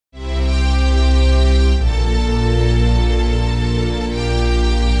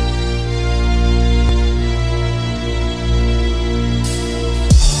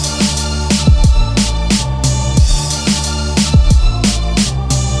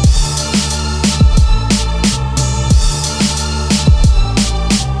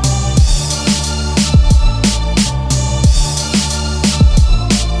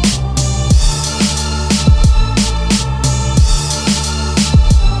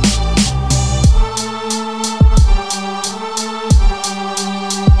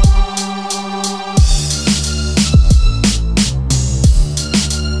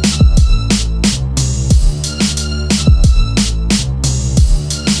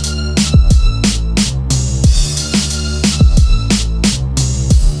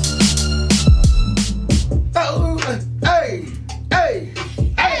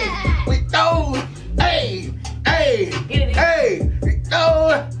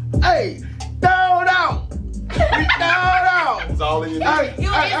Hey, throw it out. Throw it out. It's all in your knees. It's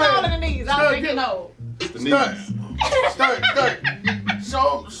all in the knees. I don't think you know. It's the knees.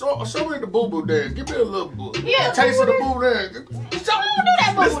 Show me the boo-boo dance. Give me a little boo. Yeah, Taste of the boo dance. Don't do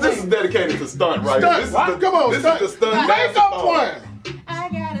that boo-boo This is dedicated to stunt right here. Come on, this is the stunt dance. Make up one. I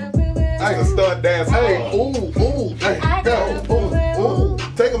got a boo-boo. This is a stunt dance. Hey, ooh, hey, I got a ooh.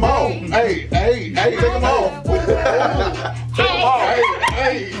 Take them off. Hey, take them off. Take them off.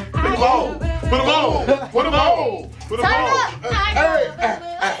 Hey, Put them on. Put them on. Put them on. Put them on.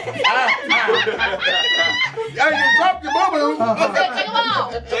 Hey, you dropped your boo-boo. Take them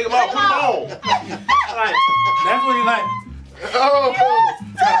off. Take them off. Put them on. Right. That's when you like.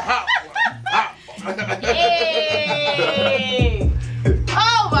 Yay.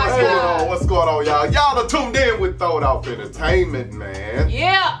 Oh my God. What's going on, y'all? Y'all are tuned in with Throwed Off Entertainment, man.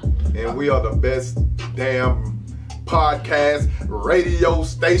 Yeah. And we are the best damn podcast radio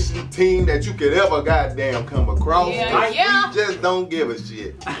station team that you could ever goddamn come across. Yeah. We just don't give a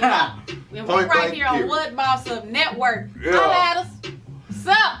shit. And we're right here on What Boss Up Network. Yeah. Holla at us. What's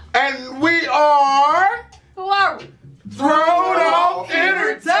up? And we are Who are we? Thrown Off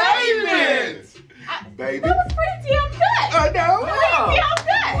Entertainment. Baby. That was pretty damn good. I know. Pretty damn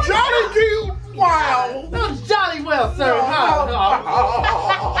good. Johnny Q. Wow. That was jolly well, sir.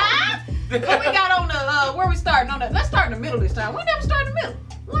 What we got on the, where we starting on the, let's start in the middle this time. We never start in the middle.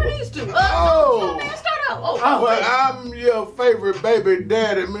 One of these two. Man, start out. Well, I'm your favorite baby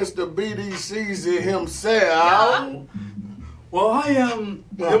daddy, Mr. BDCZ himself. Yeah. Well, I am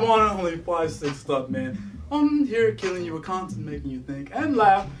the one and only 5'6" Stuntman. I'm here killing you with content, making you think and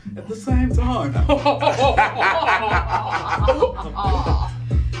laugh at the same time. I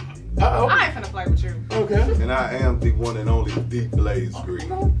ain't finna play with you. Okay. And I am the one and only D Blaze Green.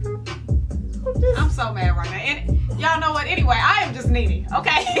 I'm so mad right now. And y'all know what? Anyway, I am just needy,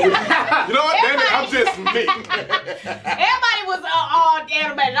 okay? You know what? Damn it, I'm just me. Everybody was all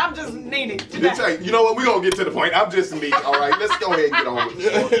animated. I'm just needy today. You know what? We're going to get to the point. I'm just me. All right, let's go ahead and get on with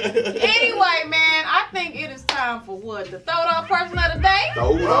it. Anyway, man, I think it is time for what? The Throwed Off Person of the Day?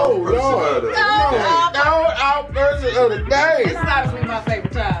 Throw Out person of the day. This is honestly my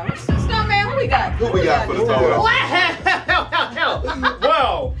favorite time. Stuntman, who we got? Who we got for the throw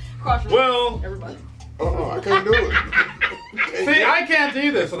off? Well, Everybody. I can't do it. see, I can't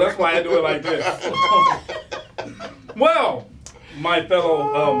either, so that's why I do it like this. Well, my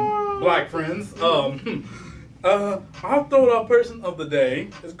fellow black friends, our Throwed Off Person of the Day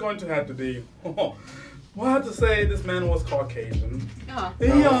is going to have to be, well, I have to say this man was Caucasian.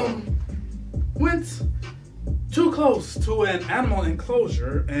 He went too close to an animal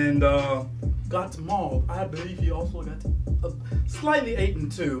enclosure and got mauled. I believe he also got slightly eaten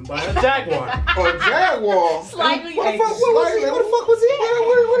too by a jaguar. A jaguar? Slightly. What the fuck was he?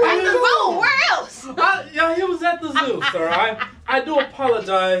 At the zoo. Where else? Yeah, he was at the zoo, sir. I do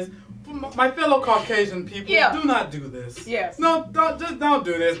apologize. My fellow Caucasian people, do not do this. Yes. No, don't do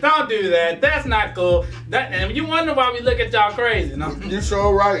this. Don't do that. That's not cool. And you wonder why we look at y'all crazy. No? You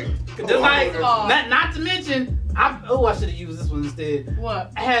sure right. Just like, not to mention, I should have used this one instead.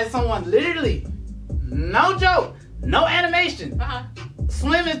 What? I had someone literally, no joke, no animation,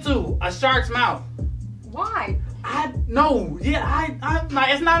 swim into a shark's mouth. Why? It's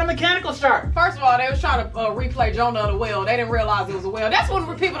not a mechanical shark. First of all, they was trying to replay Jonah of the whale. They didn't realize it was a whale. That's when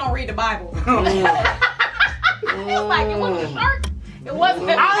people don't read the Bible. It was like, it wasn't a shark. It wasn't.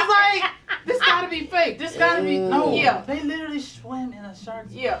 I was like, this gotta be fake. This gotta be, no. Yeah. They literally swim in a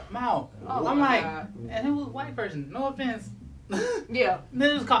shark's mouth. Oh, I'm like, God. and it was a white person. No offense. Yeah.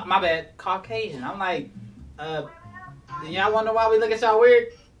 This was my bad, Caucasian. I'm like, y'all wonder why we look at y'all weird?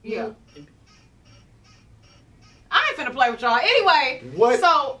 Yeah. I ain't finna play with y'all. Anyway, What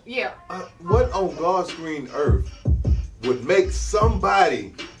on God's green earth would make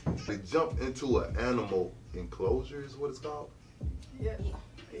somebody jump into an animal enclosure is what it's called?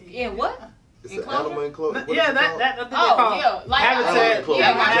 In what? It's an animal enclosure. What Yeah, is it called? that I think it's called like habitat.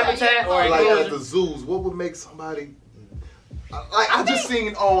 Habitat or like enclosure. at the zoos, what would make somebody I just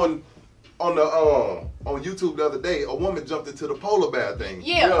seen on YouTube the other day, a woman jumped into the polar bear thing.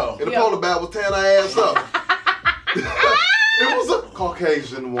 Yeah. And the polar bear was tearing her ass up. It was a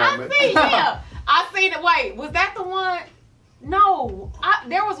Caucasian woman. I seen it. Wait, was that the one? No.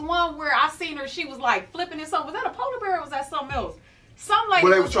 There was one where I seen her, she was like flipping and something. Was that a polar bear or was that something else? Something like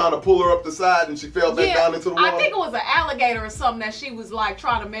Where they was trying to pull her up the side and she fell back down into the water. I think it was an alligator or something that she was like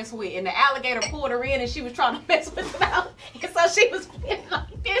trying to mess with, and the alligator pulled her in and she was trying to mess with them out, and so she was feeling like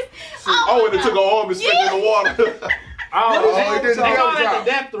this. And it took her arm and stuck in the water. Oh, he did they call death it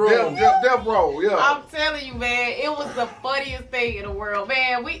the death row. Death row, yeah. I'm telling you, man, it was the funniest thing in the world,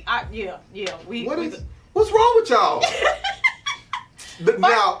 man. What's wrong with y'all?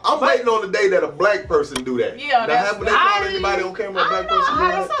 Now, I'm waiting on the day that a black person do that. Yeah, now, have they called anybody on camera a black person do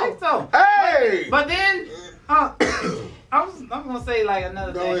I don't that? think so. Hey! But then, I'm gonna say like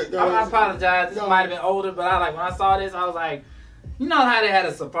another thing. Go I ahead. apologize. This Go might have been older, but when I saw this, I was like, you know how they had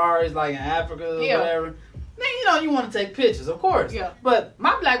a safaris like in Africa or Yeah. whatever. Then you want to take pictures, of course. Yeah. But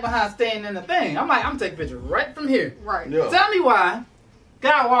my black behind staying in the thing. I'm like, I'm taking pictures right from here. Right. Yeah. Tell me why.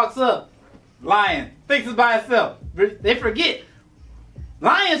 Guy walks up, lion, thinks it's by itself. They forget.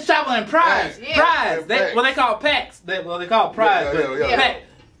 Lions travel in prides. Yeah. Prides. Yeah, They call packs. They call prides. Yeah, but yeah, yeah. pack,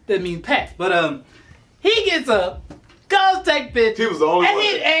 that means packs. But he gets up, goes take pictures. He was the only and one.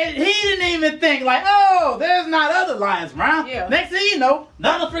 and he didn't even think like, oh, there's not other lions around. Yeah. Next thing you know,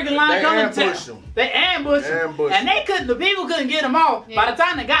 another freaking lion They comes to ambushed town. him. They ambushed him. And the people couldn't get him off. Yeah. By the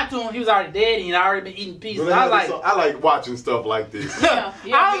time they got to him, he was already dead and he'd already been eating pieces. But I was like, I like watching stuff like this.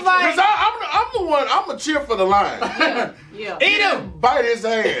 Yeah, I was like, Because I'm the one, I'm a cheer for the lion. Yeah. eat him. Bite his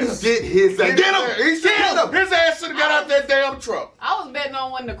ass. Get his ass. Get him. He should have. His ass should have got out that damn truck. I was betting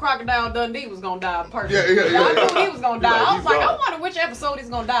on when the crocodile Dundee was gonna die personally. Yeah. I knew he was gonna die. Like, I was like, he's I gone. wonder which episode he's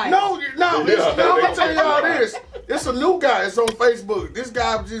gonna die. No, Yeah. I'm gonna tell y'all this. It's a new guy. It's on Facebook. This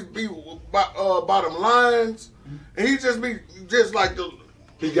guy just be by them lions, and he just be just like the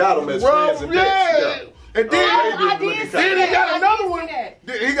He got him as friends and pets. And then, I did see then that. he got I another did one.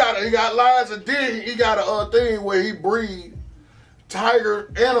 see that. He got lions, and then he got a thing where he breed tiger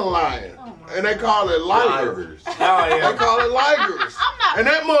and a lion, Oh my and they call it liger. Ligers. Oh, They yeah. call it ligers. I'm not. And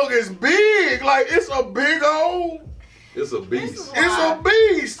that mug is big, like it's a big old, It's a This beast. is it's a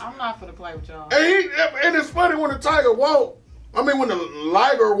beast. I'm not gonna play with y'all. And it's funny when the tiger walk. I mean, when the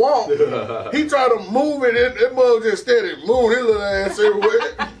liger walk, he try to move it. That mug just steady moving his little ass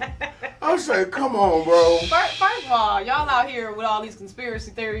everywhere. I say, come on, bro. First of all, y'all out here with all these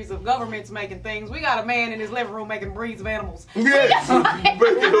conspiracy theories of governments making things. We got a man in his living room making breeds of animals. Yes.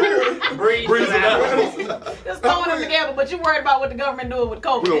 Breeds of animals. Just throwing them together, but you worried about what the government doing with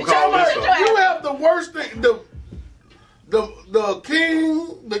COVID. We gonna call Shut this your off. ass You up. have the worst thing.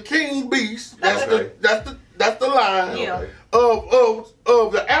 The king beast. That's the lion. Yeah.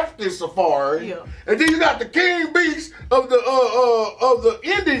 Of the African safari. Yeah. And then you got the king beast of the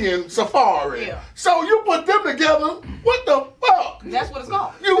Indian safari. Yeah. So you put them together. What the fuck? That's what it's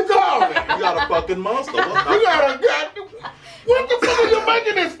called. You call it. You got a fucking monster. You what the fuck are you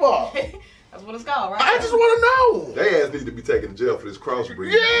making this for? That's what it's called, right? I just want to know. They ass need to be taken to jail for this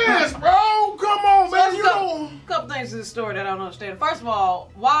crossbreed. Yes, bro. Come on, man. You couple, don't. couple things to this story that I don't understand. First of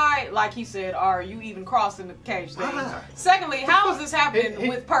all, why, like he said, are you even crossing the cage thing? Why? Secondly, how is this happening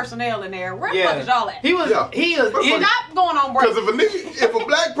with personnel in there? Where the fuck is y'all at? He was It's not going on break. Because if a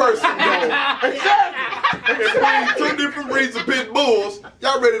black person goes and breeds two different breeds of pit bulls,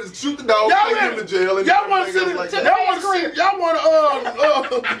 y'all ready to shoot the dog, Y'all take him ready- to jail, and Y'all want to everything see? else Y'all want to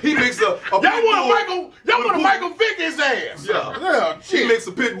He mixed a Y'all pit bull want with a to Michael Vick his ass. Yeah. He Shit. mixed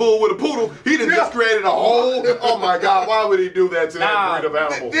a pit bull with a poodle. He done just created a whole. Oh my God! Why would he do that to that breed of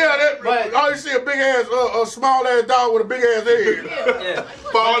animal? Yeah, But- all you see a big ass, a small ass dog with a big ass head. Yeah.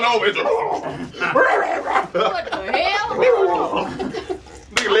 Falling over. What the hell?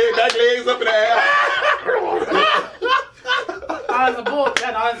 Nigga back legs up in the air. That's a bull.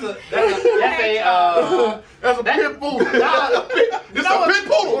 That's a That's a pit bull. It's a pit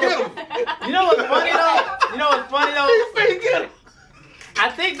poodle. Get him. You know what's funny though? You know what's funny though? Get him. I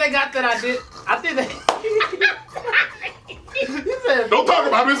think they got that idea. I think they. He said, Don't talk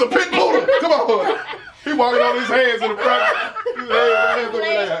about him. It's a pit poodle. Come on. He walking on his hands in the front. His hands over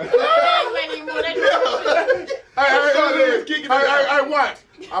there. Hey, watch.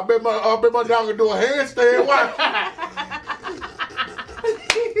 I bet my dog can do a handstand. Watch.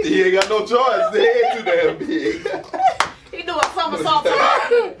 He ain't got no choice. The head too damn big. He doing somersaults.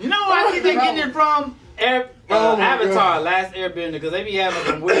 you know where I think they're getting it from? Oh my Avatar, Last Airbender, because they be having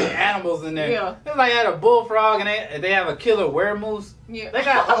some weird animals in there. Yeah. It's like had a bullfrog and they have a killer werewolf. Yeah. They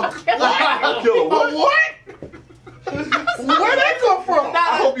got. I kill a what? What? Where'd that come from?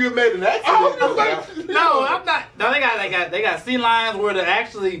 I hope you made an accident. No, I'm not. No, they got sea lions where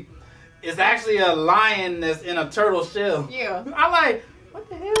it's actually a lion that's in a turtle shell. Yeah. I'm like, what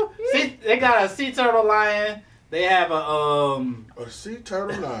the hell? See, they got a sea turtle lion. They have A sea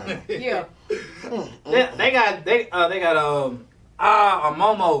turtle lion. Yeah. they got a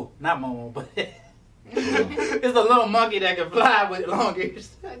Momo, not Momo, but It's a little monkey that can fly with long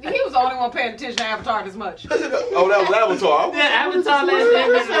ears. He was the only one paying attention to Avatar this much. Oh, that was Avatar. Yeah, Avatar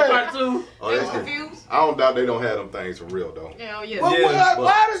last year, part 2. Oh, They that's was good. confused. I don't doubt they don't have them things for real though. Hell yeah. But Yeah,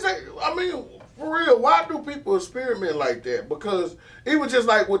 why does that? I mean, for real, why do people experiment like that? Because even just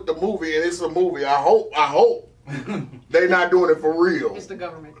like with the movie, and it's a movie. I hope they not doing it for real. It's the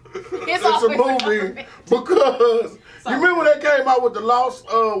government. It's always a the movie government. because Sorry. you remember they came out with the Lost,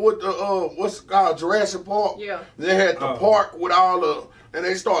 with the what's it called, Jurassic Park. Yeah. They had the park with all the, and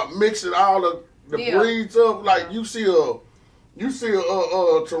they start mixing all the Yeah. breeds up. Like you see a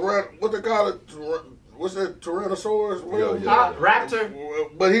what they call it? What's that? Tyrannosaurus? Yeah. Raptor.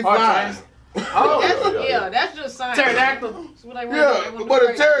 But he flies. Oh, Yeah, that's just science. pterodactyl. That's what they want. Yeah, They want but the a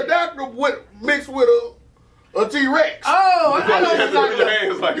crazy pterodactyl mixed with a T-Rex. Oh, I know You what have you're to do talking your about.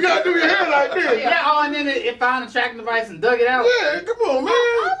 hands like You gotta do your hair like this. Yeah, oh, and then it found a tracking device and dug it out. Yeah, come on, man.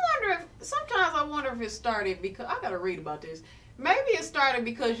 I wonder if sometimes I wonder if it started because I gotta read about this. Maybe it started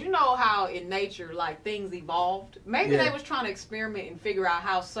because you know how in nature like things evolved. Maybe Yeah. they was trying to experiment and figure out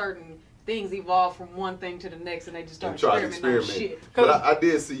how certain things evolved from one thing to the next, and they just And started try to experimenting on experiment. shit. But I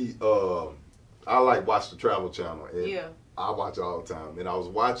did see. I like watch the Travel Channel. And Yeah. I watch it all the time, and I was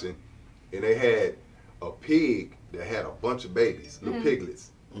watching, and they had a pig that had a bunch of babies, little piglets.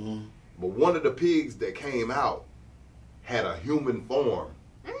 Mhm. But one of the pigs that came out had a human form.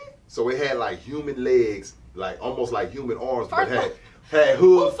 So it had like human legs, like almost like human arms, but First of had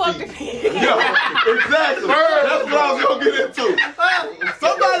Who hooves, fucked the feet. pig? Yeah, exactly. That's what I was gonna get into.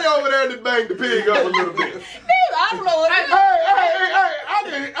 Somebody over there that banged the pig up a little bit. Dude, I don't know what it is.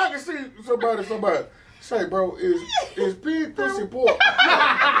 Hey, I can see somebody say, bro, is pig pussy pork?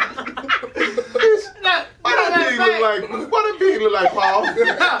 Why that pig look like Paul?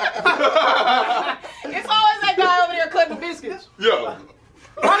 It's always that guy over there cutting the biscuits. Yeah.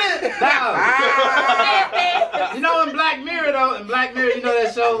 You know, in Black Mirror though, you know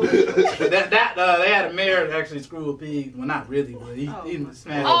that show that they had a mayor that actually screwed a pig. Well, not really, but he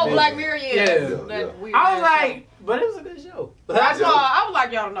smashed. Oh, a pig. Black Mirror, yeah. Yeah. That weird I was ass like, but it was a good show. That's why I would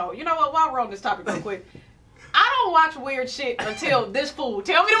like y'all to know. You know what? While we're on this topic real quick, I don't watch weird shit until this fool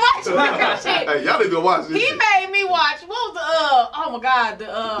tell me to watch weird shit. Hey, y'all need to watch this. He shit. made me watch, what was the, oh my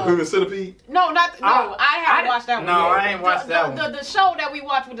God, Human Centipede. I haven't watched that one. No, yet. I ain't watched that one. The show that we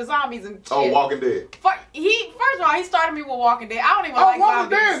watched with the zombies and shit. Oh, Walking Dead. First of all, he started me with Walking Dead. I don't even Oh, like Walking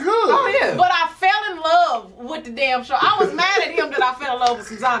zombies. Dead, good. Oh yeah. But I fell in love with the damn show. I was mad at him that I fell in love with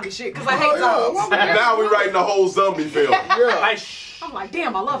some zombie shit because I hate zombies. Walking Dead. Now we writing the whole zombie film. Yeah. Like, I'm like,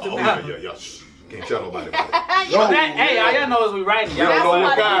 damn, I love them. Oh, yeah. Shh. Can't tell nobody about it. hey, all y'all know is we writing. We Y'all don't know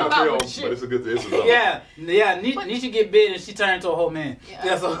what somebody kind of about film, with shit. but it's a good. It's a zombie. Yeah. Nisha get bit and she turned into a whole man.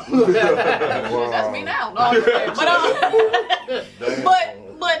 Yeah. So. That's me now. No, I'm just kidding.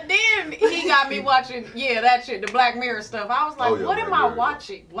 But then he got me watching, that shit, the Black Mirror stuff. I was like, Oh, yeah, what am Black I Mirror, yeah.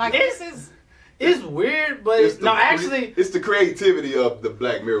 watching? Like, It's- this is... It's weird, but actually. it's the creativity of the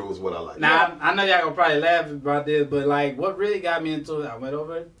Black Mirror was what I like. Now, I know y'all gonna probably laugh about this, but like, what really got me into it,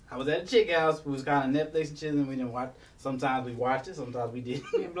 I was at a chick house who was kind of Netflix and chilling. We didn't watch. Sometimes we watched it, sometimes we didn't.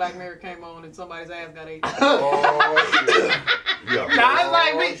 And Black Mirror came on and somebody's ass got ate. Oh, shit. Yeah. Nah, I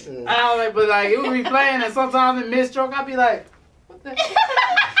was like, but like, it would be playing, and sometimes in mid-stroke, I'd be like, what the?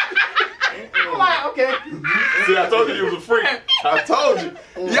 I'm like, okay. See, I told you was a freak. I told you.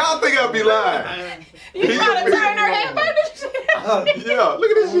 Y'all think I'd be lying. You trying to turn her head back this shit? Yeah, look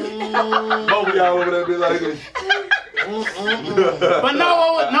at this shit. Both of y'all over there be like this. But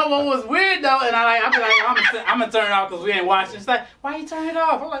no one was weird though, and I'd be like, I'm gonna turn it off because we ain't watching. It's like, why you turn it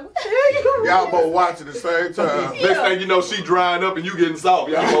off? I'm like, what the hell you doing? Y'all both watch at the same time. Next thing you know, she drying up and you getting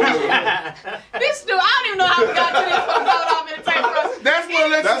soft. Y'all both. This dude, I don't even know how we got to this from Throw Off Entertainment. That's what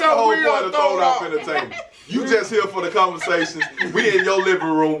lets That's you the know whole we point are of Throwed Off off. Entertainment. You just here for the conversations. We in your living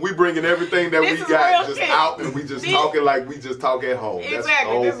room. We bringing everything that This we is got real just shit. out, and we just talking like we just talk at home. That's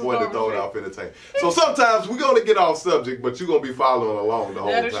Exactly, the this whole is point of normal Throwed shit. Off Entertainment. So sometimes we're gonna get off subject, but you're gonna be following along the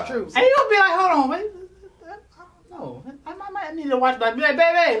whole That time. is true. And you gonna be like, hold on, wait. I don't know. I might need to watch Black Mirror.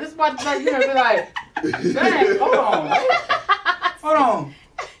 Baby, let's watch Black Mirror. Be like, dang, hold on. Hold on.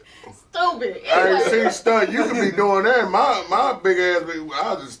 Stupid. I ain't seen stunt. You can be doing that. My big ass,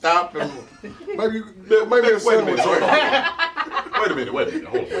 I'll just stop and maybe a Wait a sandwich. minute. Hold on. Wait a minute.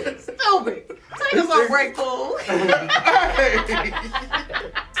 Hold on. Stupid. Take us on break, fool.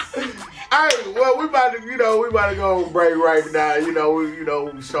 Hey, well, we about to go on break right now.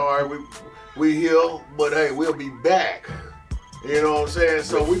 We sorry, we here, but hey, we'll be back. You know what I'm saying?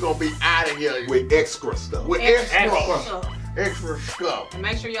 So we're gonna be out of here With extra stuff. with extra. Extra. extra stuff. And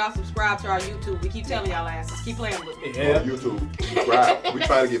make sure y'all subscribe to our YouTube. We keep telling y'all asses. Keep playing with it. On YouTube, subscribe. We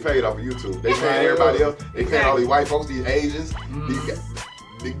try to get paid off of YouTube. They paying everybody else. They paying all these white folks, these Asians.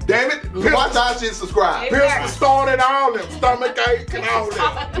 Damn it! Watch our shit. Subscribe. Pistol started all them stomach ache and all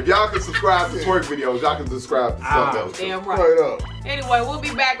that. If y'all can subscribe to twerk videos, y'all can subscribe to something else. Damn Straight right. up. Anyway, we'll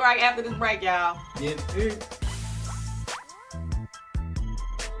be back right after this break, y'all.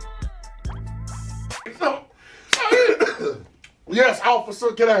 So, yes,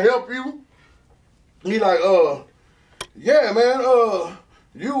 officer, can I help you? He like, yeah, man,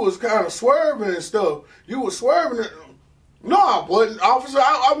 you was kind of swerving and stuff. You was swerving. No, I wasn't, officer.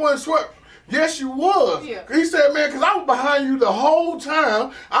 I wasn't swerving. Yes, you was. Yeah. He said, man, because I was behind you the whole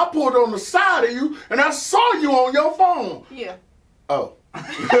time. I pulled on the side of you, and I saw you on your phone. Yeah. Oh.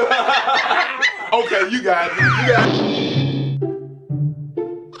 Okay, you got it. You got it.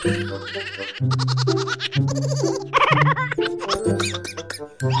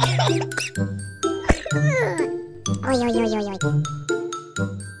 Oi, oi, oi, oi,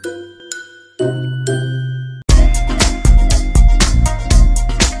 oi.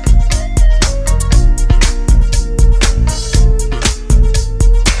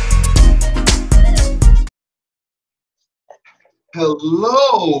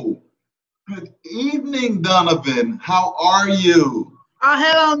 Hello. Good evening, Donovan. How are you? Oh,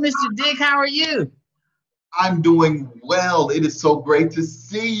 hello, Mr. Dick. How are you? I'm doing well. It is so great to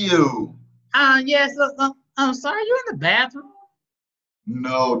see you. Yes. I'm sorry. You in the bathroom?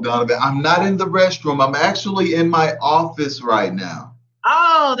 No, Donovan, I'm not in the restroom. I'm actually in my office right now.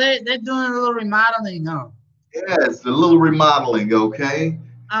 Oh, they're doing a little remodeling. Oh, Yes, a little remodeling, okay?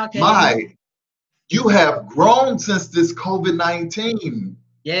 okay. My, you have grown since this COVID-19.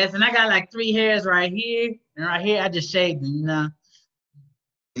 Yes, and I got like 3 hairs right here and right here. I just shaved them, you know.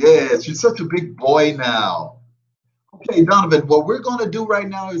 Yes, you're such a big boy now. Okay, Donovan, what we're going to do right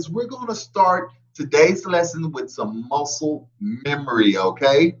now is we're going to start today's lesson with some muscle memory,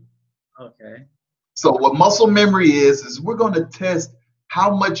 okay? Okay. So what muscle memory is we're going to test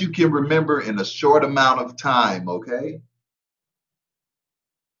how much you can remember in a short amount of time, okay?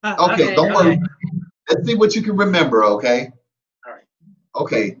 Okay, don't worry. Let's see what you can remember, okay? All right.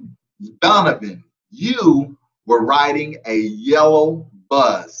 Okay, Donovan, you were riding a yellow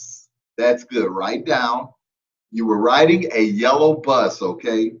bus. That's good. Write down. You were riding a yellow bus,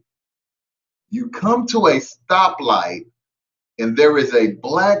 okay? You come to a stoplight and there is a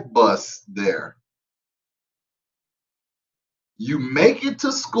black bus there. You make it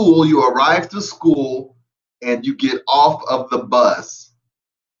to school, you arrive to school, and you get off of the bus.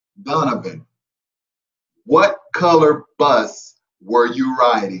 Donovan, what color bus were you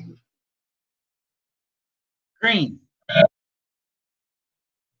riding? Green.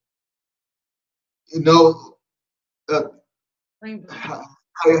 You know, Hey,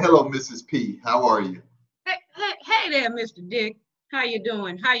 hello, Mrs. P. How are you? hey there, Mr. Dick. How you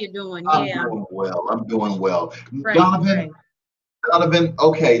doing? How you doing? I'm Yeah, doing well. I'm doing well. great, Donovan, great. Donovan,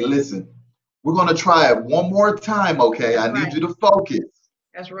 okay, listen. We're going to try it one more time, okay? I need Right. you to focus,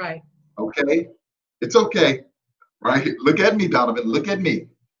 That's right. okay? It's okay. Right here. Look at me, Donovan. Look at me.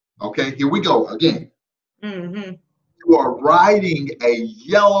 Okay, here we go again. Mm-hmm. You are riding a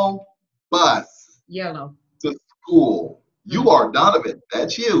yellow bus Yellow. to school. You are Donovan.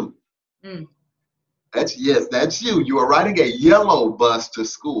 That's you. Mm. That's you. You are riding a yellow bus to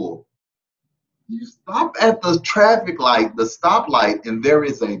school. You stop at the traffic light, the stoplight, and there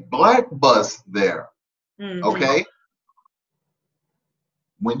is a black bus there. Mm-hmm. Okay?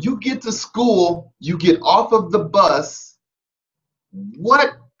 When you get to school, you get off of the bus.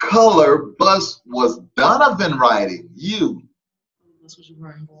 What color bus was Donovan riding? You. That's what you're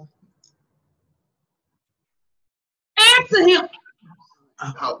worrying for. Answer him.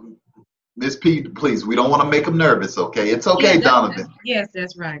 Miss P, please, we don't want to make him nervous, okay? It's okay, Donovan. Yes,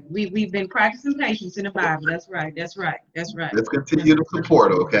 that's right. We've been practicing patience in the Bible. That's right. That's right. That's right. Let's continue to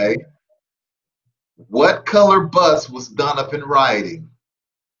support, okay? What color bus was Donovan riding?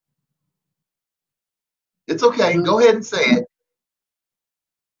 It's okay. Go ahead and say it.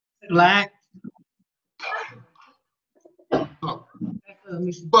 Black.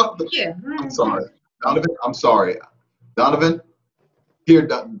 Fuck the- Yeah. I'm sorry. Donovan, I'm sorry. Donovan, here,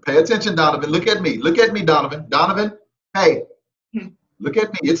 pay attention, Donovan. Look at me. Look at me, Donovan. Donovan, hey, look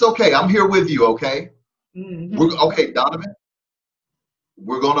at me. It's okay. I'm here with you, okay? Mm-hmm. Okay, Donovan.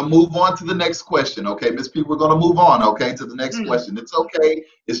 We're going to move on to the next question, okay? Miss P, we're going to move on, okay, to the next question. It's okay.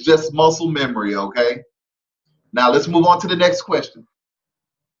 It's just muscle memory, okay? Now, let's move on to the next question.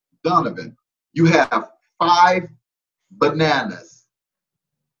 Donovan, you have 5 bananas,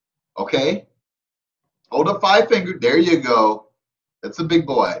 okay? Hold up 5 fingers. There you go. That's a big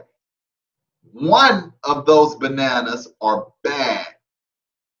boy. One of those bananas are bad.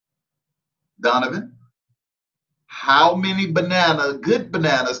 Donovan, how many good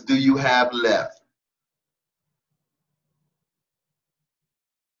bananas do you have left?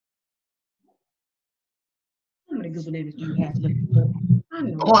 How many good bananas do you have left? I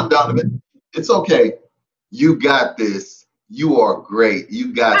know. Come on, Donovan. It's okay. You got this. You are great.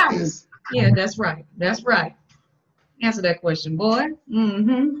 You got this. Yeah, that's right. That's right. Answer that question, boy.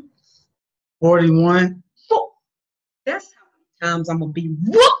 Mm-hmm. 41. That's how many times I'm gonna be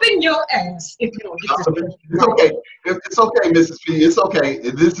whooping your ass if you don't get this Donovan, question it's right. okay. It's okay, Mrs. P. It's okay.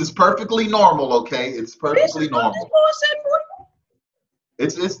 This is perfectly normal, okay? It's perfectly normal.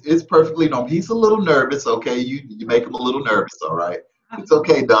 It's perfectly normal. He's a little nervous, okay? You make him a little nervous, all right? It's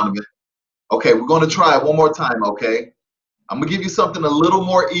okay, Donovan. Okay, we're gonna try it one more time, okay? I'm gonna give you something a little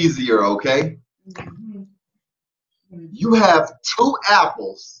more easier, okay? You have 2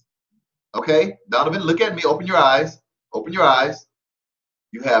 apples, okay? Donovan, look at me. Open your eyes. Open your eyes.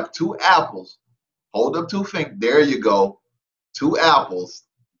 You have 2 apples. Hold up 2 fingers. There you go. 2 apples.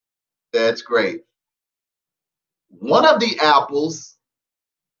 That's great. One of the apples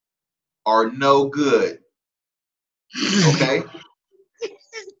are no good. Okay?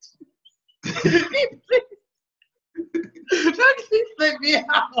 He flipped me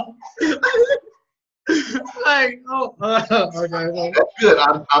out. Like, okay. That's good.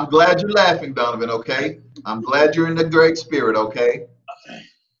 I'm glad you're laughing, Donovan, okay? I'm glad you're in the great spirit, okay?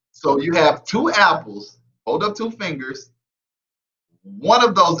 So you have 2 apples. Hold up 2 fingers. One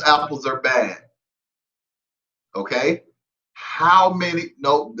of those apples are bad. Okay? How many?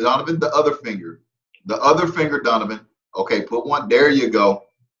 No, Donovan, the other finger. The other finger, Donovan. Okay, put one. There you go.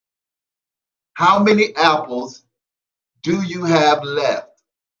 How many apples do you have left?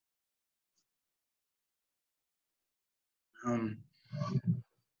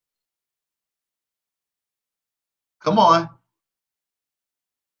 Come on.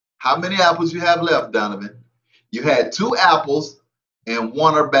 How many apples you have left, Donovan? You had 2 apples and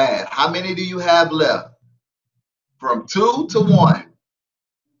 1 are bad. How many do you have left? From 2 to 1.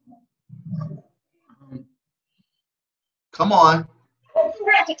 Come on. You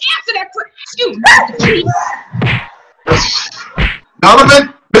have to answer that question. You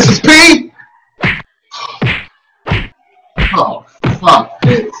Donovan, Mrs. P. Oh, fuck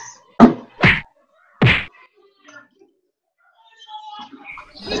this.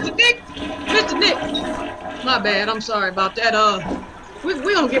 Mr. Nick. My bad. I'm sorry about that. We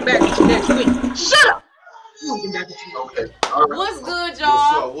gonna get back to you next week. Shut up. We gonna get back to you. Okay. All right. What's good,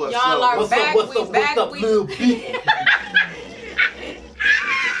 y'all? What's Y'all up? are back. We back. Lil B?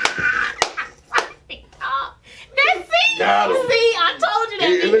 Got him. See, I told you that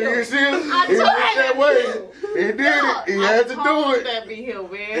He, be look, him. you see him? I He told went you that that way. be him. He did it. He had to do it. That be him,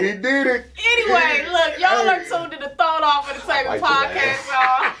 man. He did it. Anyway, look, y'all are tuned to the Thrown Off of the Table podcast,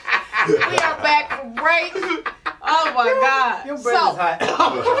 y'all. We are back from break. Oh my God. Your breath is hot.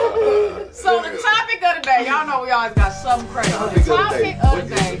 So the topic of the day, y'all know we always got something crazy. The topic of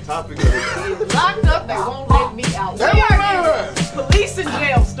the day Topic of the day. is locked up, they won't let me out. They We won't are let getting police and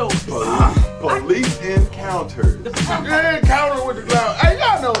jail stories. Police encounters. Yeah, encounter with the clown. Hey,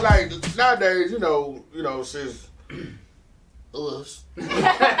 y'all know, like nowadays, you know, since us,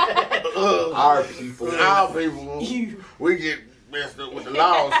 Our people. our people, we get messed up with the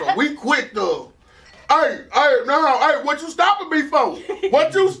law, so we quick to. Hey, what you stopping me for?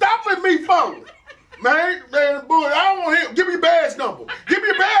 What you stopping me for? Man, boy, I don't want him. Give me your badge number. Give me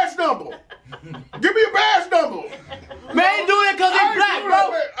your badge number. Give me your badge number. Man, do it because he's black,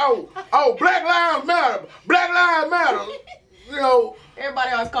 bro. Oh, Black Lives Matter. Black Lives Matter. You know,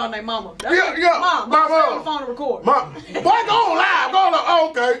 Everybody always calling their mama. Yeah, Mom, my stay on mom. the phone to record. boy, go live.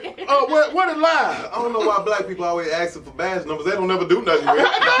 Okay. What is live? I don't know why black people always asking for badge numbers. They don't never do nothing with it.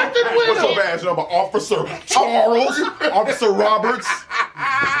 Nothing with What's your them. badge number? Officer Charles? Officer Roberts? What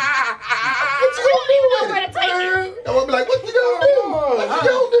you gonna do with Nowhere to take it. I'm gonna be like, what you gonna do? What you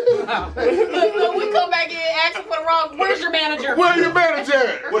gonna do? Look, we come back in asking for the wrong. Where's your manager? Where your manager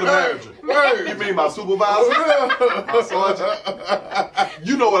at? What a manager? Hey. You mean my supervisor? My sergeant?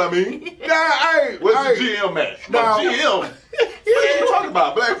 You know what I mean? Hey, Where's the GM at? No. GM? What are you talking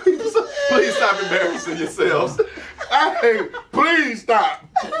about, black people? Please stop embarrassing yourselves. Hey, please stop.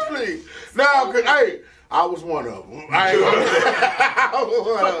 Please. Now, hey, I was one of them. I was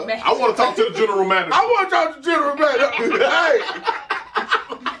one of them. I want to talk to the general manager. I want to talk to General Manager. Hey,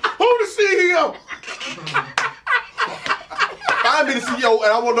 who the CEO? Find me the CEO,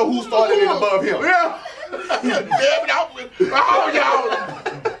 and I want to know who started it above him. Yeah. Damn it,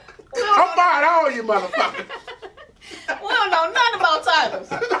 I'm fired all you motherfuckers. We don't know nothing about titles.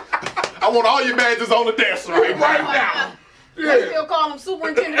 I want all your badges on the desk right now. They Yeah. still call him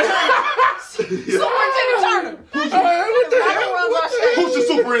Superintendent Turner. Superintendent Turner. What the hell? Runs our state. Who's your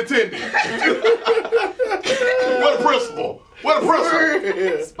superintendent? What a principal? What a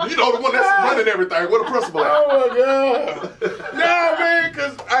principal? You know the one that's running everything. What a principal at? Oh my God. No, man,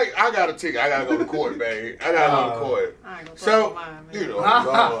 because I got to take I got to go to court, man. I got to go to court. I ain't gonna So, throw mine, man. you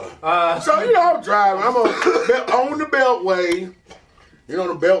know, so, you know, I'm driving. I'm on the Beltway. You know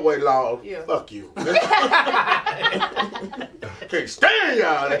the Beltway law. Yeah. Fuck you. Can't stand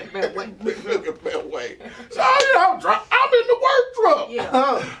y'all. That Beltway. So, you know, I'm in the work truck.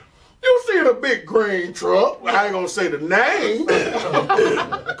 Yeah. You see the big green truck. I ain't gonna say the name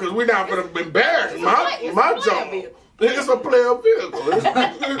because we're not gonna embarrass my jump. It's a player vehicle. It's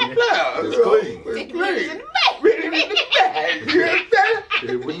clean. It's Stick your fingers in clean. the back. Really in the bag. You understand?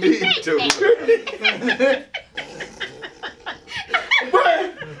 If we need to.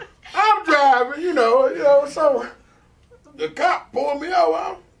 But I'm driving, you know, so the cop pulled me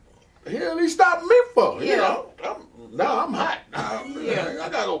over. Hell, he stopped me for, you know. I'm hot. I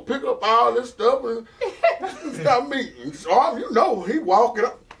gotta go pick up all this stuff and stop me. So you know, he walking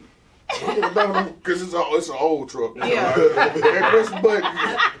up. Because it's an old truck. Yeah. Press the button.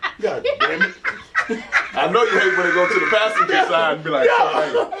 God damn it. I know you hate when they go to the passenger side and be like,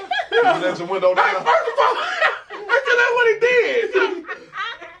 hey, you let your window Hey, down. first of all, that's what he did.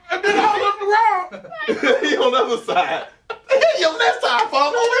 And then I looked around. He on the other side. He on that side,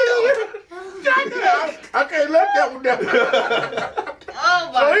 folks. I can't let that one down.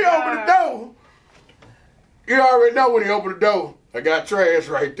 Oh my So he God. opened the door. You already know when he opened the door. I got trash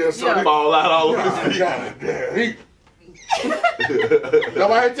right there. So Yeah. Fall out all over his feet. God damn.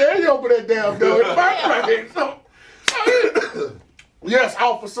 Nobody tell you open that damn door. It's my place. So, yes,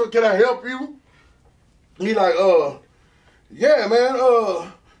 officer, can I help you? He like, yeah, man,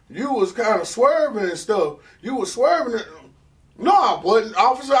 you was kind of swerving and stuff. You was swerving. No, I wasn't,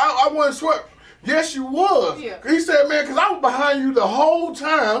 officer. I wasn't swerving. Yes, you was. Yeah. He said, man, because I was behind you the whole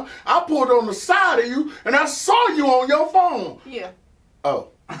time. I pulled on the side of you, and I saw you on your phone. Yeah. Oh.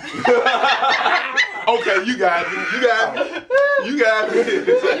 Okay, you got it. You got it. You got it.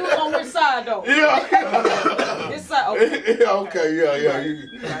 So you was on which side though? Yeah. This side. Okay. Yeah, okay,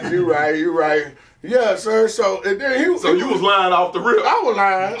 yeah. You right. Yeah, sir. So and then he So you was lying off the rip. I was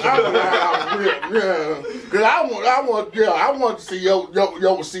lying. Yeah. Cause I want to see your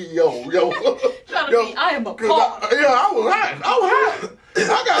CEO. Trying to be, I am a part. I was hot. First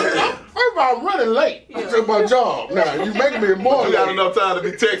of all, I'm running late to my job. Now you making me more You late. got enough time to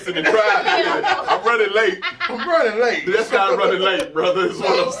be texting and driving. I'm running late. I'm running late. That's not running late, brother. Is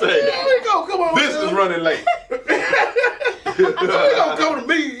what I'm saying. There we go. Come on. This is running late. So he gonna come to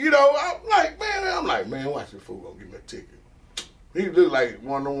me, you know. I'm like, man, watch your fool gonna give me a ticket. He looked like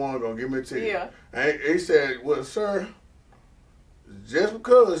one on one gonna give me a ticket. Yeah. And he said, well, sir, just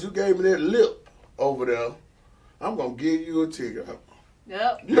because you gave me that lip over there, I'm gonna give you a ticket.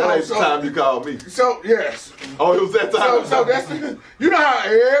 Yep. You That know, ain't the time you called me. So yes. Oh, it was that time. So that's you know how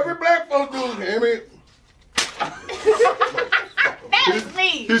every black folks do. I mean, That is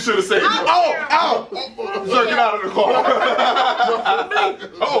me. He should have said, oh, sir, get out of the car.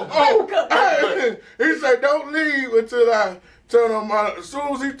 Hey, he said, don't leave until I turn on my. As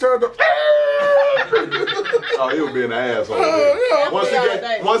soon as he turned up. Oh, he was being an asshole. Yeah.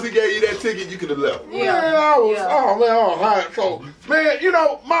 Once he gave you that ticket, you could have left. Yeah. Man, I was, Yeah. oh man, I was hot. So, man, you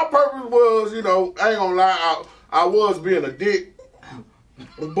know, my purpose was, you know, I ain't gonna lie, I was being a dick.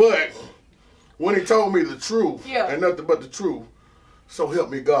 But when he told me the truth, and nothing but the truth, so help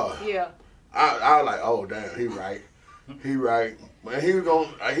me God. Yeah. I was like, oh damn, he right. Man, he was gonna.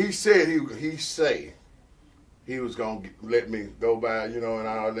 He said he was gonna let me go by, you know, and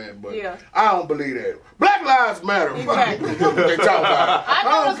all that. But I don't believe that. Black Lives Matter. Exactly. They talk about. I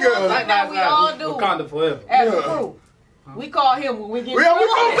know it's one thing that we all do Wakanda forever. as a crew. We call him when we get. Yeah, we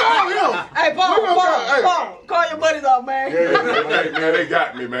gonna call him. Hey, Paul, call your buddies up, man. Hey, man, they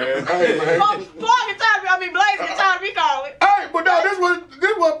got me, man. Hey, man. Paul get tired of me. Blaze get tired of me calling. Hey, but no, this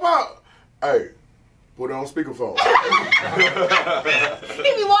was Paul. Hey, put it on speakerphone.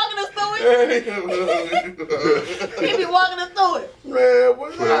 He be walking us through it. He be walking us through it. Man,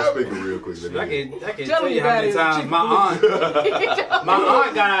 what's Put on up? speaker real quick. I can Tell tell him you how many you times got my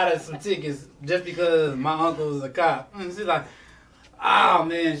aunt got out of some tickets just because my uncle was a cop. And she's like, oh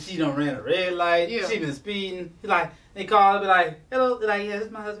man, she done ran a red light. Yeah. She been speeding. He's like, they call her, be like, hello. They're like, yeah, this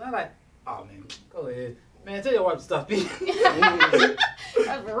is my husband. I'm like, oh man, go ahead. Man, tell your wife to stop speeding.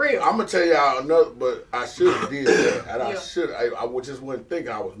 That's for real. I'm gonna tell y'all another, but I should have did that, and Yeah. I just wasn't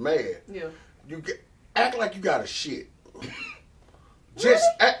thinking. I was mad. Yeah. act like you got a shit. Just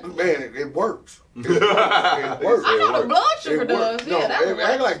act, man. It works. It works. I know the blood sugar does. Yeah,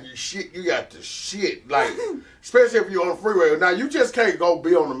 act like you shit. You got the shit. Like, especially if you're on the freeway. Now you just can't go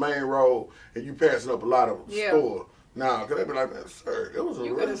be on the main road and you passing up a lot of stores. Nah, cause they be like, man, sir, it was a.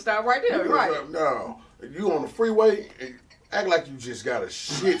 You could have stopped right there, right? No, you on the freeway. Act like you just got a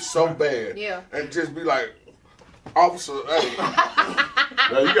shit so bad. Yeah. And just be like, officer, hey.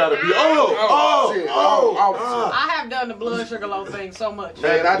 Now you gotta be, officer. I have done the blood sugar low thing so much.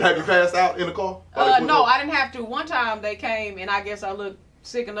 Man, have you passed out in the car? No, I didn't have to. One time they came, and I guess I looked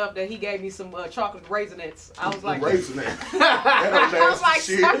sick enough that he gave me some chocolate raisinets. I was like, raisinets. I was like,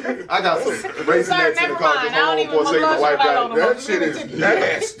 sir, I got some raisinets in the car. I don't even want my wife got that shit is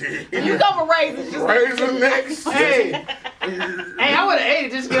nasty. You come with raisins. Raisinets. Hey, I would have ate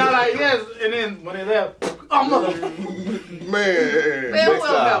it just to get out like yes, and then when they left, oh mother. Man.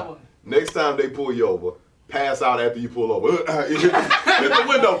 Next time they pull you over, pass out after you pull over. At the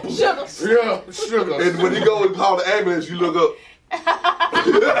window. Sugar. Yeah, sugar. And when you go and call the ambulance, you look up.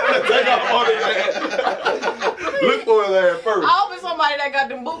 Take off on his ass. Look for his ass first. I hope it's somebody that got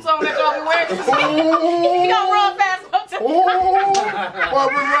them boots on that y'all be wearing. He don't run fast enough to. Boy,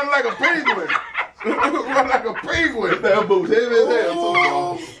 we run like a penguin. Run like a penguin. That boots heavy as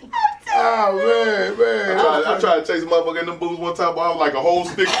hell. Oh, man. I tried to chase a motherfucker in them boots one time, but I was like a whole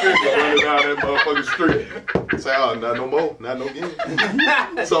stick figure running down that motherfucking street. Say, oh, not no more, not no game.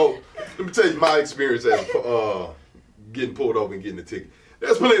 So, let me tell you my experience as getting pulled over and getting a ticket.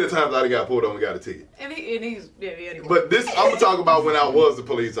 There's plenty of times I got pulled over and got a ticket. And he's, anyway. But this, I'm going to talk about when I was the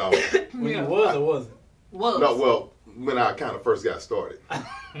police officer. When you was or wasn't? Was. No, well, when I kind of first got started.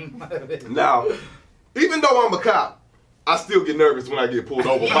 Now, even though I'm a cop, I still get nervous when I get pulled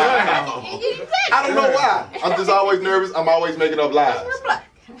over by a cop. I don't know why. I'm just always nervous. I'm always making up lies. You're black.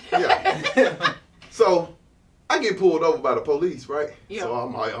 Yeah. So, I get pulled over by the police, right? Yeah. So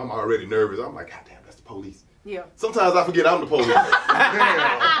I'm already nervous. I'm like, God damn, that's the police. Yeah. Sometimes I forget I'm the police.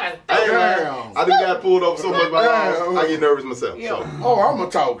 I just got pulled over so much by laws, I get nervous myself. Yeah. So. Oh, I'm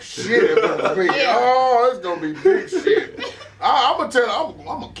going to talk shit if it's big. Oh, it's going to be big shit. I'm going to tell you,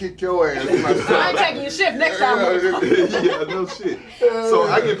 I'm going to kick your ass. I ain't taking your shift next time. Yeah, no shit. So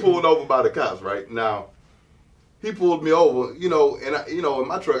I get pulled over by the cops, right? Now, he pulled me over, and in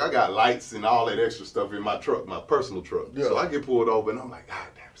my truck, I got lights and all that extra stuff in my truck, my personal truck. Yeah. So I get pulled over, and I'm like, God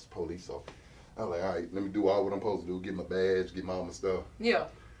damn, it's the police. So I'm like, all right, let me do all what I'm supposed to do, get my badge, get all my stuff. Yeah.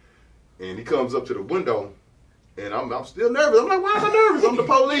 And he comes up to the window, and I'm still nervous. I'm like, why am I nervous? I'm the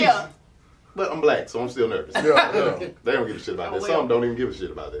police. Yeah. But I'm black, so I'm still nervous. Yeah. They don't give a shit about that. Some don't even give a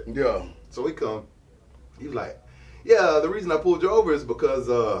shit about that. Yeah. So he come, he was like, yeah, the reason I pulled you over is because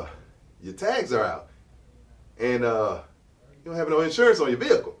your tags are out. And you don't have no insurance on your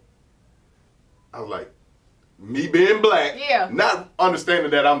vehicle. I was like, me being black, not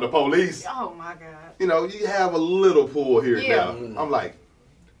understanding that I'm the police. Oh my God. You have a little pull here now. I'm like,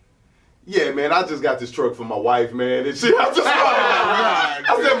 yeah, man, I just got this truck for my wife, man. And I said,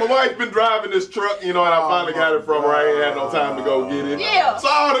 my wife's been driving this truck, and I finally got it from her. I ain't had no time to go get it. Yeah. So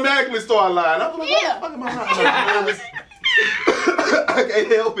I automatically started lying. I was like, what the fuck am I lying? I can't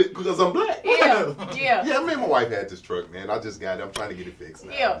help it because I'm black. Yeah. Yeah, man, my wife had this truck, man. I just got it. I'm trying to get it fixed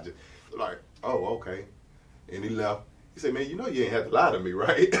now. Yeah. Like, oh, okay. And he left. He said, man, you ain't have to lie to me,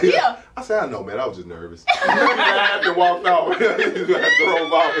 right? Yeah. I said, I know, man. I was just nervous. I had to walk off. I had to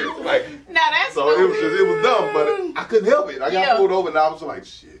drove off. It was like, now that's so it was dumb, but I couldn't help it. I got pulled over, and I was like,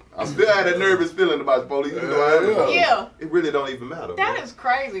 shit. I still had a nervous feeling about the police. Even though I had the police. It really don't even matter. That is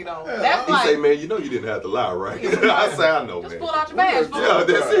crazy, though. That's he say, man, you didn't have to lie, right? I say, I know, just man. Just pull out your badge. Yeah,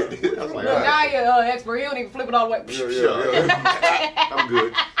 that's it. I was like, now you're expert. You don't even flip it all the way. I'm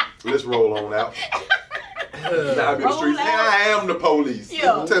good. Let's roll on out. Now I'm in the streets. Yeah, I am the police.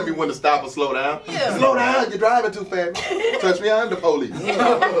 Yeah. Tell me when to stop or slow down. Yeah. Slow down, you're driving too fast. Touch me, I'm the police.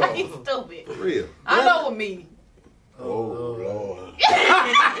 He's stupid. For real. I know what me. Oh, Lord.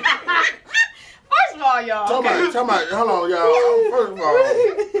 First of all, y'all. Talk about, hold on, y'all. First of all,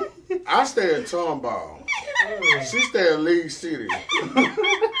 I stay in Tomball. She stay in League City.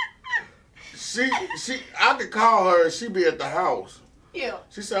 I could call her and she be at the house. Yeah.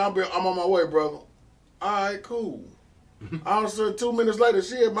 She said, I'm on my way, brother. All right, cool. All of a sudden, 2 minutes later,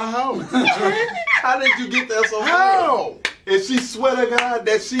 she at my house. How did you get there so fast? How? And she swear to God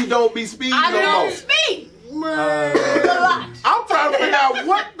that she don't be speeding no more. I don't speed. Man, I'm trying to figure out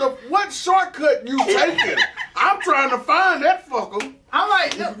what shortcut you taking. I'm trying to find that fucker. I'm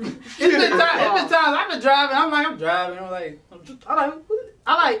like, it's been times I've been driving. I'm like,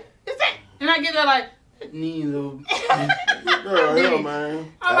 I'm like, is that? And I get there like, Neither. Girl, hell,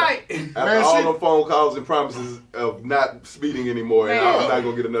 man. All right. After Man, all she- the phone calls and promises of not speeding anymore, and Man. I'm not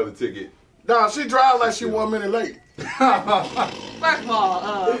gonna get another ticket. Nah, she drives like she 1 minute late. First of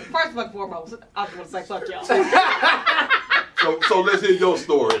all, first and foremost, I just want to say fuck y'all. So let's hear your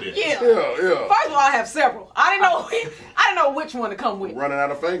story then. Yeah. Yeah. First of all, I have several. I didn't know which one to come with. Running out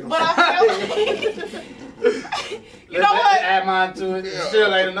of fingers. But I feel you know what? Add mine to it. Yeah.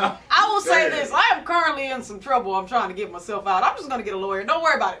 Still ain't enough. I will say Damn. this. I am currently in some trouble. I'm trying to get myself out. I'm just going to get a lawyer. Don't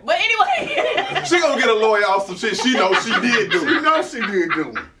worry about it. But anyway. She gonna get a lawyer off some shit she knows she did She do. knows she did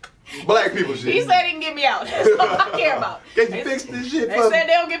do. Black people shit. He said he can get me out. That's all I care about. Can you fix this shit They for said me?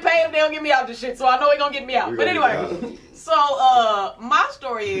 they don't get paid if they don't get me out this shit. So I know he going to get me out. We But gonna anyway. get So my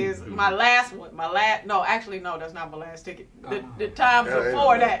story is my last one. No, actually, no, that's not my last ticket. The time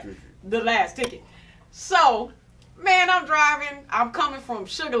before that, the last ticket. So, man, I'm driving. I'm coming from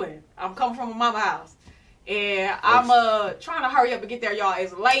Sugarland. I'm coming from my mama's house. And I'm trying to hurry up and get there, y'all.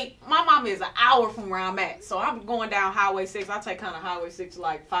 It's late. My mama is an hour from where I'm at. So I'm going down Highway 6. I take kind of Highway 6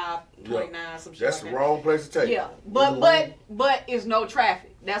 like 529, some shit That's like the that. wrong place to take. Yeah, but it's no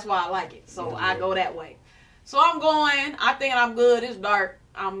traffic. That's why I like it. So I go that way. So I'm going. I think I'm good. It's dark.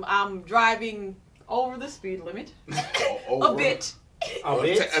 I'm driving over the speed limit a bit.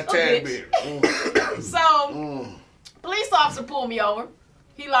 A tad bit. Mm. So police officer pulled me over.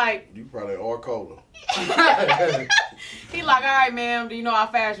 He like You probably are cola. he like, all right, ma'am. Do you know how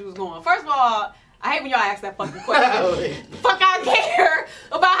fast you was going? First of all, I hate when y'all ask that fucking question. Fuck, I care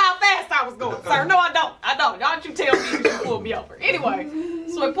about how fast I was going, sir. No, I don't. Don't you tell me you pulled me over. Anyway,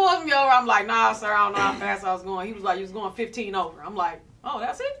 so he pulls me over. I'm like, nah, sir, I don't know how fast I was going. He was like, you was going 15 over. I'm like, oh,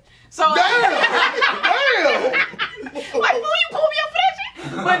 that's it? So Damn! like, fool, you pulled me up for that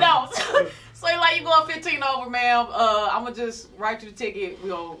shit? But no. So he like, you going 15 over, ma'am. I'm gonna just write you the ticket. We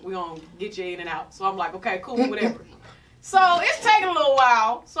gonna get you in and out. So I'm like, okay, cool, whatever. So it's taking a little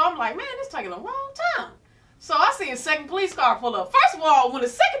while. So I'm like, man, it's taking a long time. So I see a second police car pull up. First of all, when a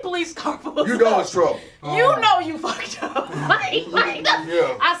second police car pulls You know up, it's trouble. you know you fucked up. Like,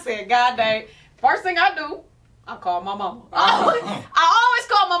 Yeah. I said, God dang. First thing I do, I call my mama. I always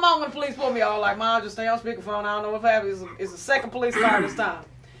call my mom when the police pull me over. Like, Mom, just stay on speakerphone. I don't know what happened. It's a second police car this time.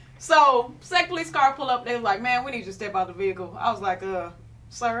 So, second police car pull up. They was like, man, we need you to step out the vehicle. I was like,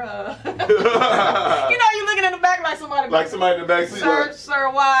 sir, you know, you looking in the back like somebody. Like somebody in the back seat.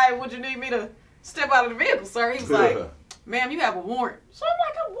 Sir, why would you need me to step out of the vehicle, sir? He was like, ma'am, you have a warrant. So I'm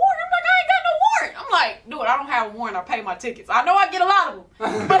like, a warrant? I'm like, I ain't got no warrant. I'm like, dude, I don't have a warrant. I pay my tickets. I know I get a lot of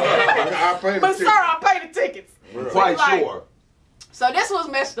them. But sir, I pay the tickets. Quite Like, sure. So this was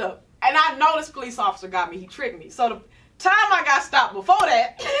messed up. And I know this police officer got me. He tricked me. So the time I got stopped before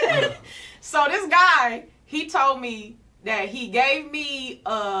that, so this guy, he told me that he gave me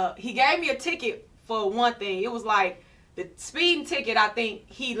a ticket for one thing. It was like the speeding ticket. I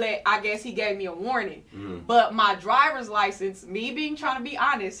guess he gave me a warning. But my driver's license, me trying to be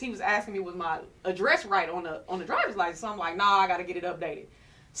honest, he was asking me was my address right on the driver's license. So I'm like, nah, I gotta get it updated.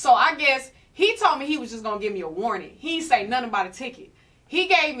 So I guess he told me he was just gonna give me a warning. He didn't say nothing about a ticket. He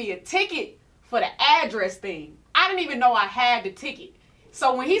gave me a ticket for the address thing. I didn't even know I had the ticket.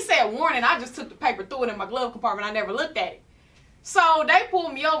 So when he said warning, I just took the paper, threw it in my glove compartment. I never looked at it. So they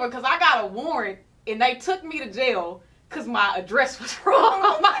pulled me over because I got a warrant, and they took me to jail because my address was wrong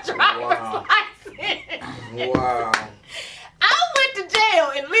on my driver's license. Wow. I went to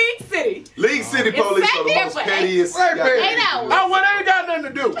jail in League City. League City police are the most pettiest. Right, baby. 8 hours. Oh, well, they ain't got nothing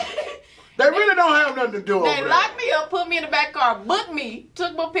to do. They really don't have nothing to do over They there. locked me up, put me in the back car, booked me,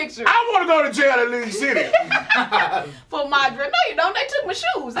 took my picture I want to go to jail at League City. for my dress. No, you don't. They took my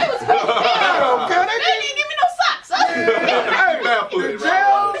shoes. They was I don't care. They didn't give me no socks. Hey, Barefooted, the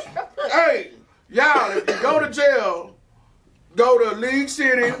jail. Hey, y'all, if you go to jail, go to League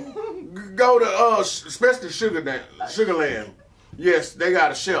City, go to especially Sugarland. Yes, they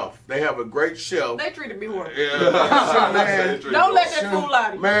got a shelf. They have a great shelf. They treated me horrible. Yeah, Sugarland. Don't let that fool out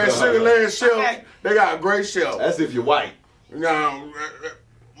of you. Man, Sugarland shelf. Okay. They got a great shelf. That's if you're white. Now,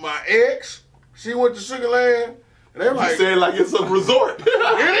 my ex, she went to Sugarland, and they're like, You said like it's a resort.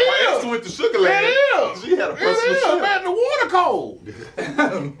 My ex went to Sugarland. It is. She had a personal chef. Man, the water cold.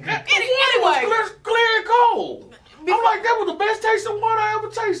 Anyway, Clear and cold. I'm like, that was the best tasting water I ever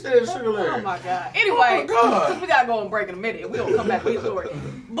tasted in Sugarland. oh my God. Anyway, Oh my God. because we gotta go and break in a minute. We don't come back with the story.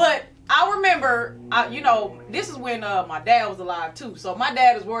 But I remember, you know, this is when my dad was alive too. So my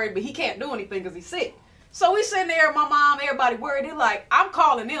dad is worried, but he can't do anything because he's sick. So we sitting there, my mom, everybody worried. They're like, I'm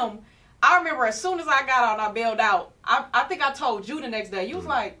calling them. I remember as soon as I got out and I bailed out, I think I told you the next day. You was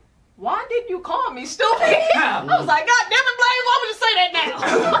like, why didn't you call me, stupid? I was like, God damn it, Blaze, why would you say that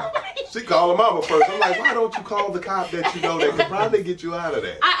now? She called her mama first. I'm like, why don't you call the cop that you know that could probably get you out of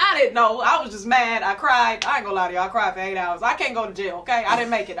that? I didn't know. I was just mad. I cried. I ain't gonna lie to you. I cried for 8 hours. I can't go to jail, okay? I didn't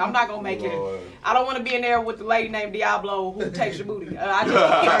make it. I'm not gonna make it. I don't want to be in there with the lady named Diablo who takes your booty. I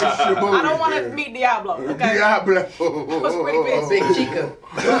don't want to meet Diablo, okay? Diablo. Was pretty busy. Big Chica.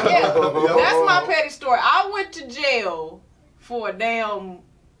 Yeah, that's my petty story. I went to jail for a damn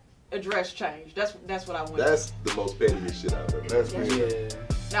address change. That's what I went. That's the most pettiest shit I've ever. That's me. Yeah.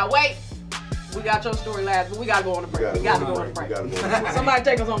 Now wait, we got your story last, but we gotta go on a break. We gotta go on a break. We gotta go on a break. Somebody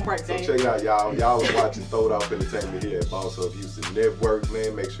take us on a break. So check it out, y'all. Y'all are watching Throwed Off Entertainment here at Boss of Houston Network,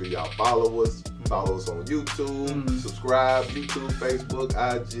 man. Make sure y'all follow us. Follow us on YouTube, subscribe, YouTube, Facebook,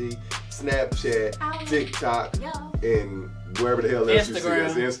 IG, Snapchat, TikTok, and wherever the hell else you see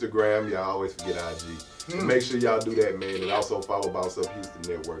us. Instagram. Y'all always forget IG. So make sure y'all do that, man. And also follow Boss of Houston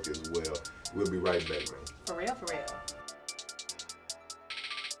Network as well. We'll be right back, man. For real, for real.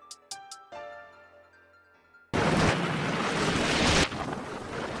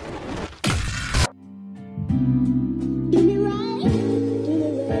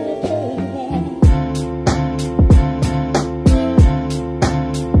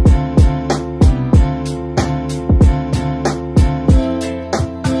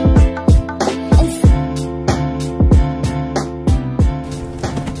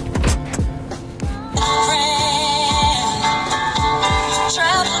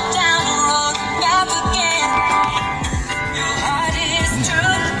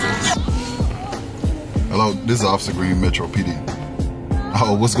 Hello, this is Officer Green, Metro PD.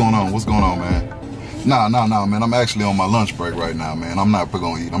 Oh, what's going on? What's going on, man? Nah, man. I'm actually on my lunch break right now, man. I'm not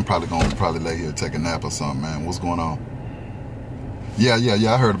gonna eat. I'm probably gonna lay here, take a nap or something, man. What's going on? Yeah.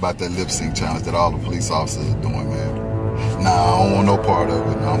 I heard about that lip sync challenge that all the police officers are doing, man. Nah, I don't want no part of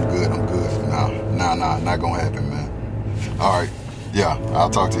it. No, I'm good. Nah, not gonna happen, man. All right. Yeah, I'll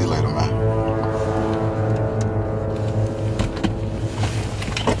talk to you later, man.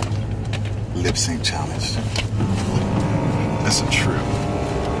 Lip sync challenge. That's a trip.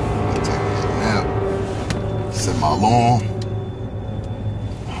 I'll take a nap. Set my alarm.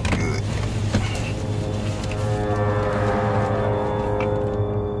 I'm good.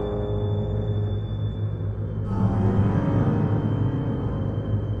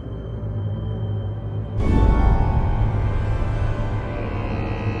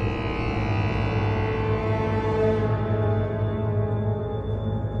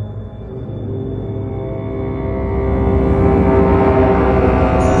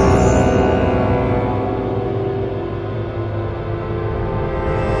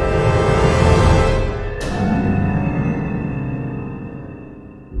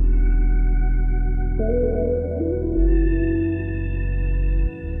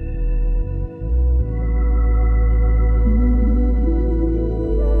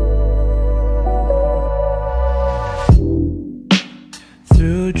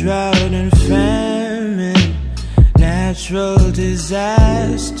 Drought and famine, natural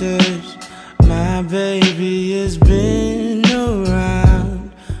disasters. My baby has been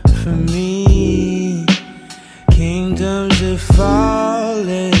around for me. Kingdoms are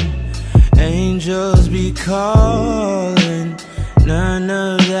falling, angels be calling. None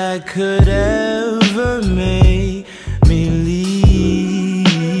of that could ever make me leave,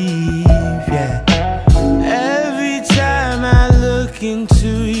 yeah. Every time I look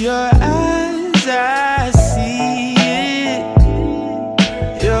into your eyes, I see it.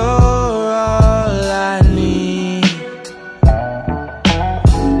 You're all I need.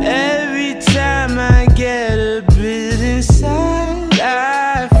 Every time I get a bit inside,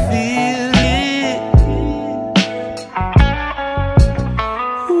 I feel it.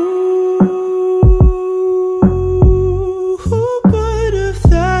 Ooh, who would have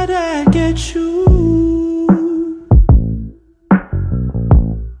thought I'd get you?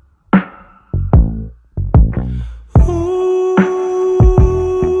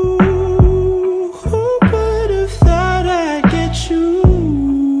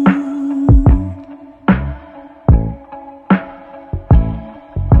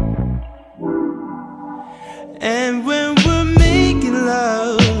 And when we're making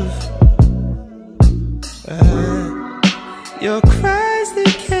love, your cries, they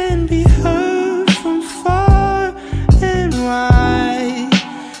can be heard from far and wide.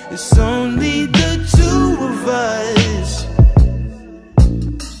 It's only the two of us.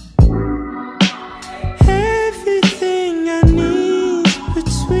 Everything I need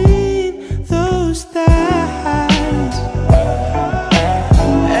between those thighs.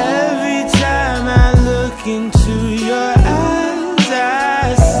 Every time I look into your eyes,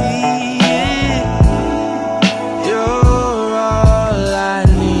 I see it. You're all I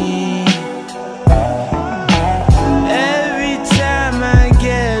need.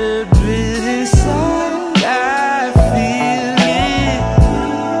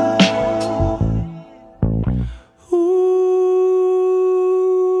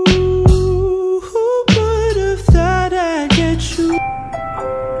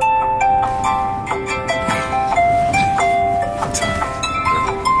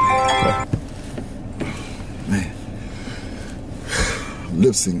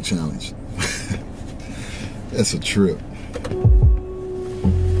 lip sync challenge. That's a trip.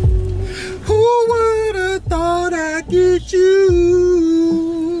 Who would have thought I'd get you?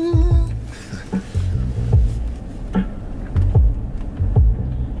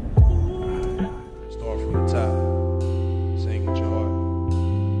 Start from the top. Sing with your heart.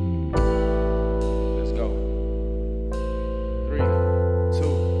 Let's go. 3, 2,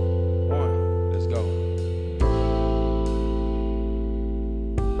 1. Let's go.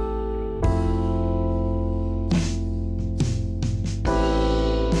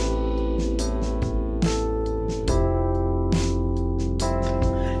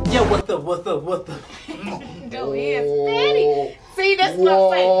 Yo, what's up? Dude, he is petty. See, that's what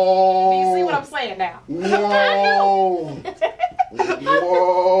I'm saying. Do you see what I'm saying now? Whoa.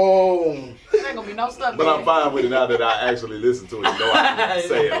 Whoa. There ain't gonna be no stuff. But I'm fine with it now that I actually listen to it and know I can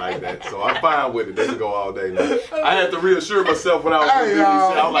say it like that. So I'm fine with it. They can go all day now. I had to reassure myself when I was with BBC.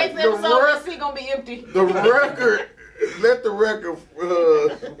 I was like, Next episode, this gonna be empty. The record, let the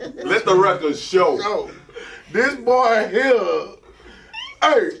record show. show. This boy here.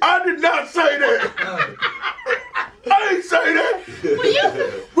 Hey, I did not say that. I ain't say that.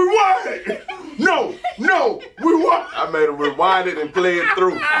 Rewind it. No, rewind. I made him rewind it and play it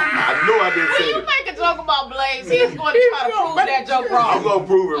through. I knew I didn't When say you it. make a joke about Blaze, he's going to try to prove that joke wrong. I'm going to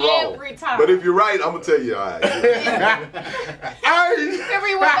prove it wrong. Every time. But if you're right, I'm going to tell you all right.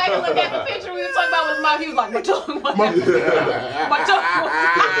 Every we went back and looked at the picture we were talking about with his mouth, he was like, my tongue.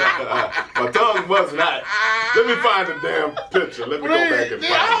 My tongue was not. Let me find the damn picture. Let me go back and find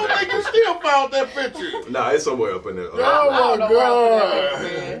it. I don't think you still found that picture. Nah, it's somewhere up in there. Oh my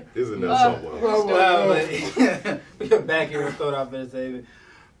God. It's in there somewhere. We come back here and throw it out for the saving.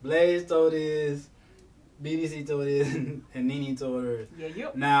 Blaze told his, BBC told his, and Nene told hers.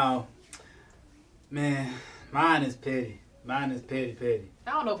 Yeah. Now, man, mine is petty. Mine is petty.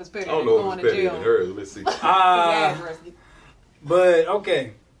 I don't know if it's petty. I don't know going if it's to better jail. than hers. Let's see. But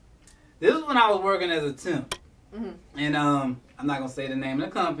okay, this is when I was working as a temp, and I'm not gonna say the name of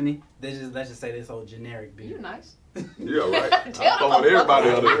the company. Let's just say this whole generic beer. You nice. Yeah, right. I'm throwing everybody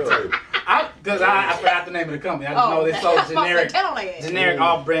under the table. Because I forgot the name of the company. I just know this whole generic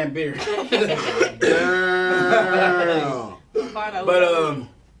off-brand beer. But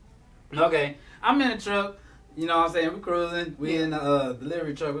okay, I'm in a truck. You know what I'm saying? We're cruising. We in the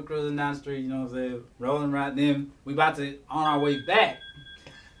delivery truck. We're cruising down the street. You know what I'm saying? Rolling right then. We about to on our way back,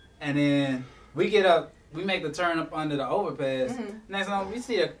 and then we get up. We make the turn up under the overpass. Next time we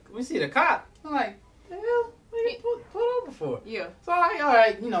see the cop. I'm like, the hell? We pull over for? Yeah. So all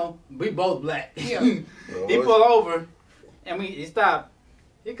right, you know, we both black. Yeah. He pull over, and he stop.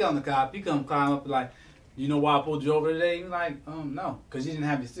 Here come the cop. He come climb up like, you know why I pulled you over today? He's like, no, because you didn't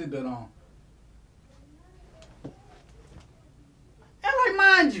have your seatbelt on. And like,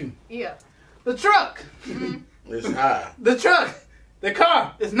 mind you, the truck, it's high. The truck, the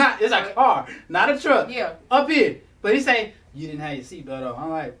car, it's a car, not a truck. Yeah. Up here, but he say you didn't have your seatbelt on. I'm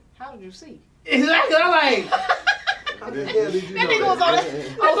like, how did you see? Exactly. I'm like, how the hell did you know that?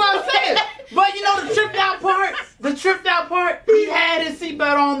 That's what I'm saying. But you know the tripped out part, he had his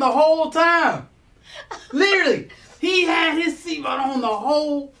seatbelt on the whole time. Literally, he had his seatbelt on the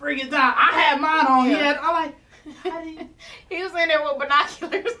whole freaking time. I had mine on. I'm like, he was in there with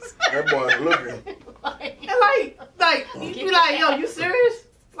binoculars. That boy looking. like, he be like, yo, you serious?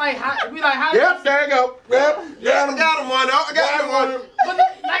 Like, how? Yep, there you go. Yep, got him one. I got him one. But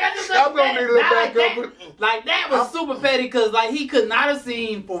like I just said, I'm gonna need a little back up. Like that was super petty because like he could not have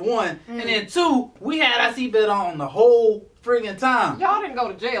seen for one, and then two, we had our seatbelt on the whole friggin' time. Y'all didn't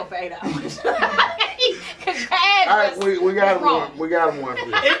go to jail for 8 hours. All right, we got him one. We got him one.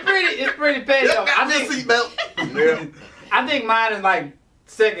 It's pretty petty. Yep, got this seatbelt. Yeah. I think mine is like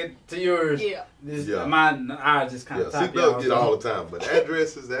second to yours. Yeah. Mine, I just kind of top seatbelts get all the time, but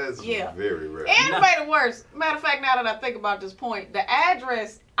addresses, that's very rare. And it made it worse. Matter of fact, now that I think about this point, the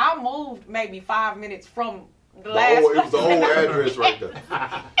address, I moved maybe 5 minutes from the last It was the old address right there.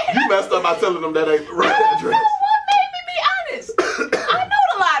 You messed up by telling them that ain't the right address. What made me be honest? I know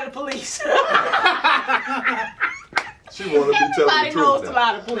to lie to the police. She wanted to be telling the truth. To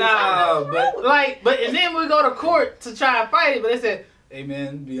lie to police. No, but and then we go to court to try and fight it, but they said, hey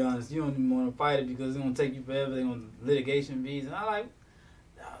man, to be honest, you don't even want to fight it because it's gonna take you forever. They're gonna litigation fees, and I'm like,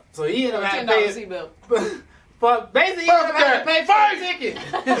 so he ended up having to pay seatbelt. But basically, he ended up having to pay for the ticket.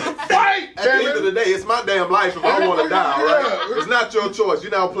 Fight! At the end of the day, it's my damn life if I want to die. All right, it's not your choice. You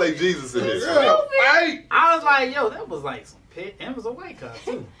now play Jesus in this. Fight! I was like, yo, that was like some pit, and it was a white cop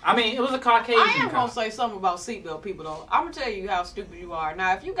too. I mean, it was a Caucasian. I am cop. gonna say something about seatbelt people though. I'm gonna tell you how stupid you are.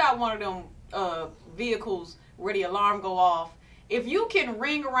 Now, if you got one of them vehicles where the alarm go off if you can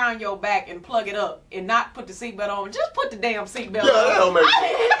ring around your back and plug it up and not put the seatbelt on, just put the damn seatbelt Yeah, on.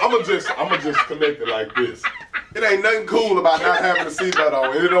 that don't make sense. I'ma just connect it like this. It ain't nothing cool about not having a seatbelt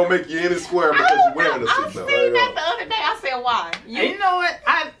on, and it don't make you any square because you're wearing a I seatbelt. seen that the other day. I said, why? And you know what?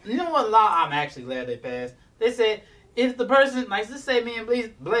 You know what law I'm actually glad they passed? They said if the person, like, let's say me and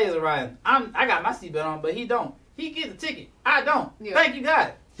Blaze are riding, I got my seatbelt on, but he don't. He gets the ticket. I don't. Yeah. Thank you,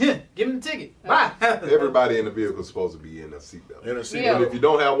 God. Give him the ticket. Bye. Everybody in the vehicle is supposed to be in a seatbelt. In a seatbelt. Yeah. And if you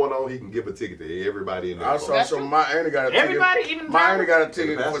don't have one on, he can give a ticket to everybody in the I car. saw some. My auntie got a ticket. Everybody, even My auntie got a The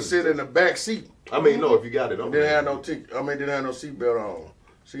ticket for passenger sitting in the back seat. I mean, no, if you got it on. Didn't have no ticket. I mean, didn't have no seatbelt on.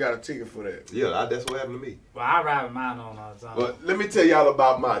 She got a ticket for that. Yeah, that's what happened to me. Well, I ride with mine on all the time. But let me tell y'all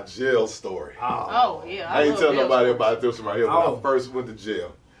about my jail story. Oh, yeah. I ain't love tell jail nobody stories. about this right here when Oh. I first went to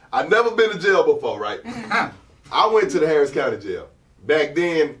jail. I never been to jail before, right? I went to the Harris County jail. Back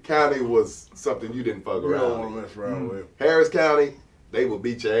then, county was something you didn't fuck We don't around want to with. mess around with. Harris County, they will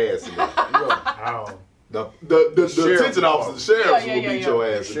beat your ass in there. Yeah. Oh. The Sheriff detention officers, the sheriffs Yeah, will yeah, beat yeah. your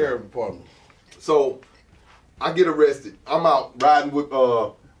The ass in there. sheriff department. So I get arrested. I'm out riding with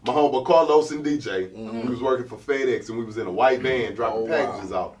my homeboy Carlos and DJ. We was working for FedEx and we was in a white van dropping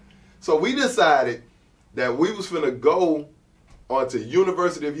packages out. So we decided that we was finna go onto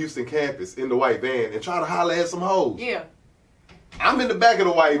University of Houston campus in the white van and try to holler at some hoes. Yeah. I'm in the back of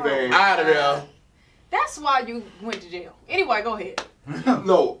the white van. Out of there. That's why you went to jail. Anyway, go ahead.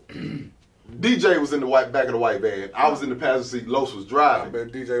 No. DJ was in the back of the white van. I was in the passenger seat. Los was I driving.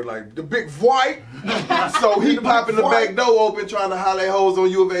 bet DJ like the big white. So he popping the back door open trying to holler at hoes on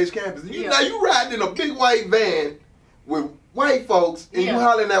U of H campus. Yeah. Now you riding in a big white van with white folks and Yeah. you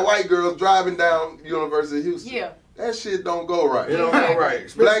hollering at white girls driving down University of Houston. Yeah. That shit don't go right. You know, all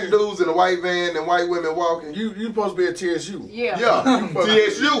right. Black dudes in a white van and white women walking. You supposed to be at TSU. Yeah. Yeah,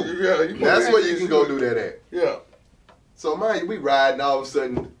 TSU. Yeah, you That's supposed where to be you at can go TSU. do that at. Yeah. So mind you, we riding, all of a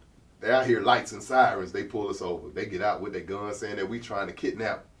sudden, they out here lights and sirens. They pull us over. They get out with their guns saying that we trying to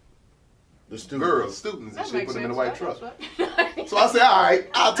kidnap The students. girls, students, and That shit, makes put them sense. in a white That's truck. what- So I said, all right,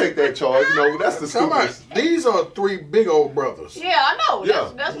 I'll take that charge. You know, that's the stupidest. These are three big old brothers. Yeah, I know.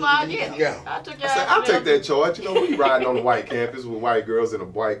 Yeah. That's why I get. Yeah. I took I your said, ass I'll to take jail. that charge. You know, we riding on the white campus with white girls in a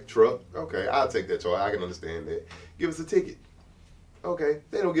white truck. Okay, I'll take that charge. I can understand that. Give us a ticket. Okay,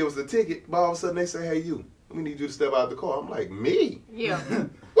 they don't give us a ticket, but all of a sudden they say, hey, you, we need you to step out the car. I'm like, me? Yeah.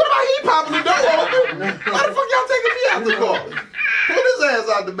 What about he popping the door open? Why the fuck y'all taking me out the car? Pull his ass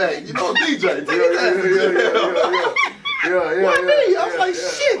out the back. You know, DJ, take his ass to jail. Yeah. Why me? I was like,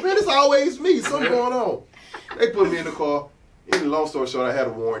 shit, man, it's always me. Something going on. They put me in the car. In the long story short, I had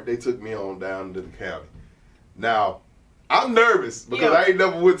a warrant. They took me on down to the county. Now, I'm nervous because Yeah. I ain't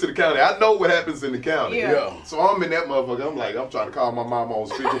never went to the county. I know what happens in the county. Yeah. Yeah. So I'm in that motherfucker. I'm like, I'm trying to call my mama on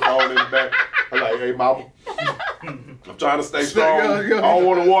speakerphone in the back. I'm like, hey, mama, I'm trying to stay strong. Yeah. I don't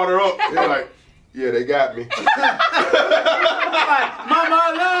want to water up. They're like, yeah, they got me. Mama, I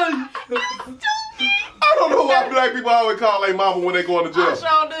love you. I don't know why black people always call their mama when they go into jail. I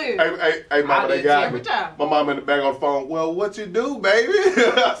sure did. Hey, mama, I they did got every me. time. My mama in the back on the phone. Well, what you do, baby?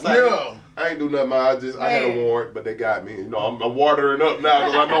 I was like, Yeah. I ain't do nothing, man. I had a Man. warrant, but they got me. You know, I'm watering up now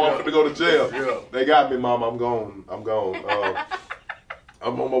because I know I'm going to go to jail. Yeah. They got me, mama. I'm gone.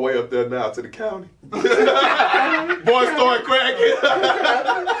 I'm on my way up there now to the county. Boy started cracking.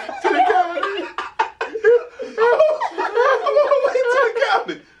 To the county. I'm on my way to the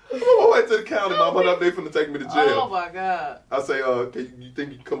county. I'm on my way to the county, mama. Now they finna take me to jail. Oh my God. I say, you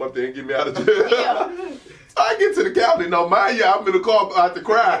think you can come up there and get me out of jail? Yeah. So I get to the county. Now, mind you, I'm in the car out to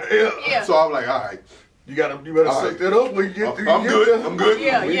cry. Yeah. So I'm like, all right. You better All suck right. that up when you get through. I'm good. I'm good.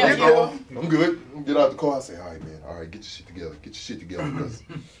 Yeah, We yeah, get yeah. there. I'm good. Get out the car. I say, all right, man. All right, get your shit together. Get your shit together because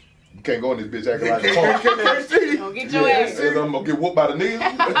you can't go in this bitch acting like a car. Don't get your ass. Says I'm gonna get whooped by the niggas.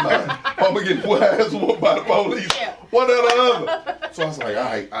 I'm gonna get ass whooped by the police. Yeah. One or the other. So I was like, all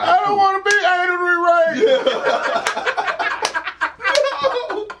right. I don't want to be angry right.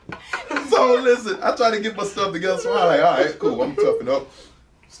 So listen, I try to get my stuff together. So I'm like, all right, cool. I'm toughen up,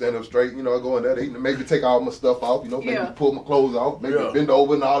 stand up straight. You know, I go in there, they maybe take all my stuff off. You know, maybe Yeah. pull my clothes off, maybe Yeah. bend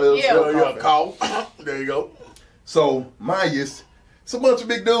over and all that other Yeah. stuff. Cough. There you go. So mind you, it's a bunch of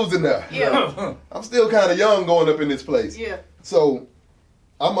big dudes in there. Yeah. I'm still kind of young going up in this place. Yeah. So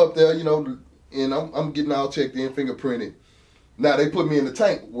I'm up there, you know, and I'm getting all checked in, fingerprinted. Now they put me in the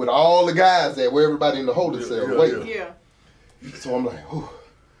tank with all the guys there, where everybody in the holding cell waiting. Yeah. So I'm like, whew.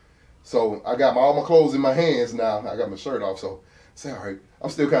 So I got all my clothes in my hands now. I got my shirt off. So I say, all right, I'm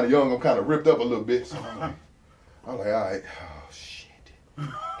still kind of young. I'm kind of ripped up a little bit. So I'm like, all right, oh shit.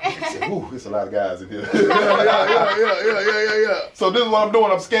 I said, whew, there's a lot of guys in here. Yeah. So this is what I'm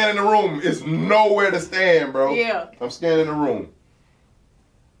doing. I'm scanning the room. It's nowhere to stand, bro. Yeah. I'm scanning the room.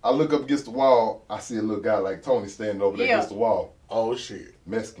 I look up against the wall. I see a little guy like Tony standing over there against the wall. Oh shit.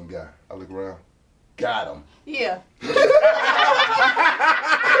 Mexican guy. I look around. Got him. Yeah.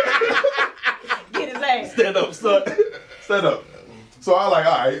 Get his ass. Stand up, son. Stand up. So I like,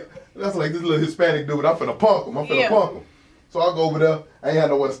 all right. That's like this little Hispanic dude. I'm finna punk him. Punk him. So I go over there. I ain't had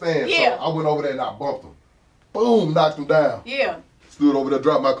nowhere to stand. Yeah. So I went over there and I bumped him. Boom, knocked him down. Yeah. Stood over there,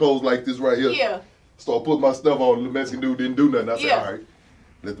 dropped my clothes like this right here. Yeah. Started putting my stuff on. The Mexican dude didn't do nothing. I said, all right.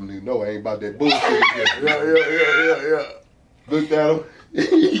 Let them niggas know I ain't about that bullshit again. Yeah. Looked at him.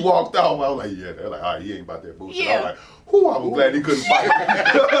 He walked off. I was like, yeah. They're like, all right, he ain't about that bullshit. Yeah. I was like, whew, I was glad he couldn't fight.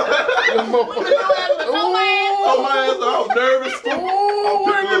 Oh, my ass, I was nervous. I'm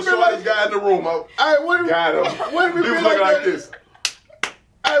picking the little shortest guy in the room. Hey, what if Got him. What if he He be was like looking like that? this.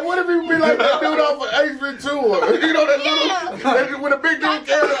 Hey, what if he be like that dude off of Ace Ventura? You know that little, that, when a big dude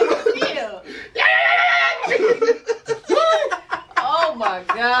carry Oh my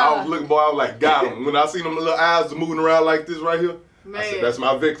God. I was looking, boy, I was like, got him. When I seen them little eyes moving around like this right here, Man. I said, that's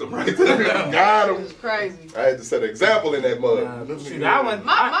my victim right there. Got him. It's crazy. I had to set an example in that mug. Shoot, I went.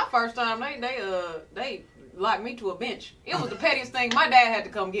 My first time, they locked me to a bench. It was the pettiest thing. My dad had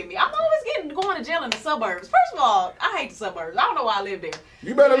to come get me. I'm always going to jail in the suburbs. First of all, I hate the suburbs. I don't know why I live there.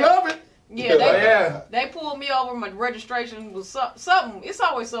 You better love it. Yeah, they pulled me over. My registration was something. It's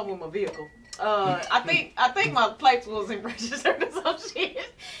always something with my vehicle. I think my plates wasn't registered or some shit.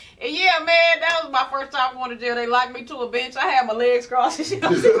 And yeah, man, that was my first time going to jail. They locked me to a bench. I had my legs crossed and shit.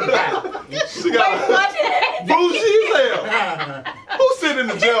 She got bougie as hell. Who's sitting in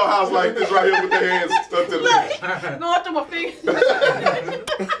the jailhouse like this right here with their hands stuck to the bench? Going through my feet.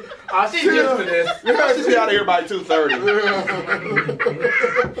 Oh, she's used to this. You better be out of here by 2:30.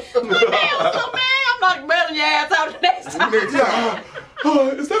 I'm not bailing your ass out the next time.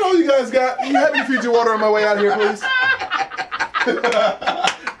 Is that all you guys got? You have any Fiji water on my way out of here, please?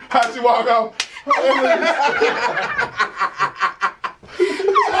 How'd you walk off?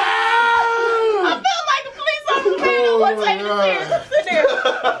 I felt like the police officer man who wasn't taking the serious. I'm sitting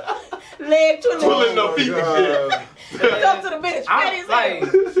there, leg to Pulling the feet and shit. come to the bench. I was like,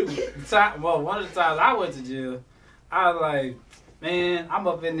 one of the times I went to jail, I was like, man, I'm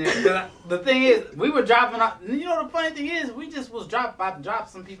up in there. 'Cause the thing is, we were dropping off. You know, the funny thing is, we just was about to drop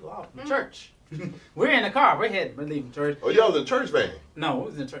some people off from church. We're in the car. We're leaving church. Oh, y'all was in church van? No, we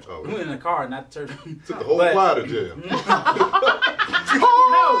was in church. Oh, We were in the car, not the church. Took the whole choir to jail. No.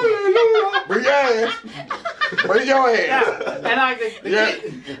 Bring your ass. Bring your ass. Yeah. And I the Yeah.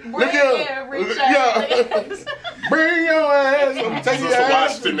 Bring every child. Bring your ass. I'm taking your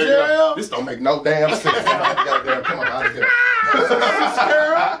ass to Washington, nigga. jail. This don't make no damn sense. Goddamn, come on out of here.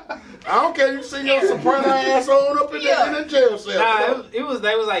 I don't care. You see your soprano ass on up in the jail cell. Nah, they was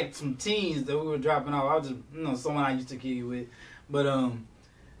like some teens that we were dropping off. I was just, someone I used to kick it with. But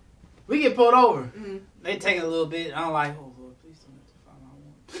we get pulled over. Mm-hmm. They take it a little bit. I'm like, oh Lord, please don't let me find my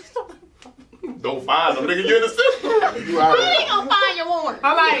warrant. Please don't let me find my warrant. Don't find them, nigga. You in the system. You out You ain't gonna find your warrant.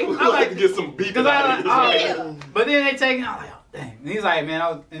 I'm I like to like, get some beef. cause but then they take it. I'm like, oh dang. And he's like, man,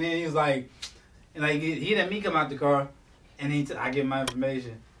 and then he was like, he let me come out the car, and I give him my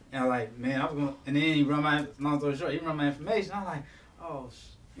information. And I'm like, man, I was going, and then he run my, long story short, he run my information. I'm like, oh,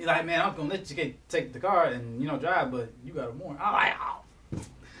 he's like, man, I'm gonna let you take the car and, drive, but you got a warrant. I'm like, oh.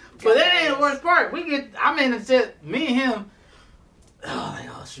 But that ain't the worst part. I'm in the set, me and him,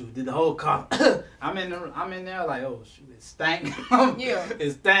 oh shoot, did the whole car. I'm in there like, oh shoot, it stank. Yeah.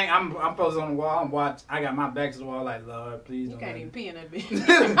 It stank. I'm posted on the wall, I got my back to the wall like, Lord, please You don't. can't even pee in that bitch.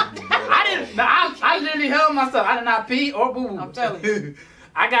 I literally held myself. I did not pee or boo boo. I'm telling you.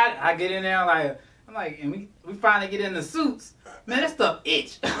 I get in there I'm like, and we finally get in the suits. Man, that stuff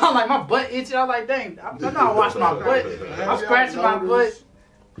itch. I'm like, my butt itching. I'm like, dang, I know I wash my butt. I'm scratching my butt.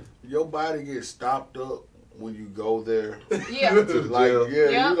 Your body gets stopped up when you go there. Yeah. Like,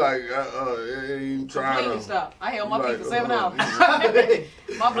 Yeah. you like, ain't trying Completely to stop. I held my you pee like, for 7 hours. uh,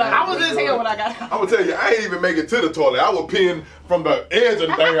 My blood. I was in hell when I got out. I'm gonna tell you, I ain't even make it to the toilet. I was peeing from the edge of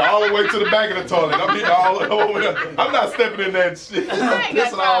the thing all the way to the back of the toilet. I'm peeing all over there. I'm not stepping in that shit. I'm I ain't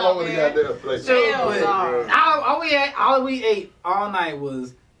got pissing all time, over the man. goddamn place. Hell But no. all we ate all night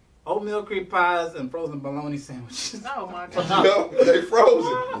was oatmeal cream pies and frozen bologna sandwiches. Oh my You God. know, they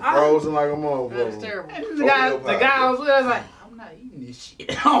frozen. frozen like a That is motherfucker. terrible. And the guy I was with, I was like, I'm not eating this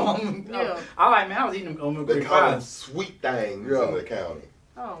shit. Yeah. I like, man, I was eating oatmeal They cream call them pies. sweet things Yeah. in the county.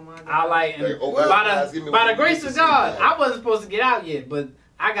 Oh my God. I like, and Hey, oatmeal pies, give me by one the of grace these of God, sweet I wasn't supposed to get out yet, but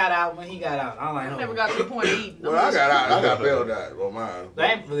I got out when he got out. I'm like, I oh. never got to the point of eating. Well, I got bailed out on mine.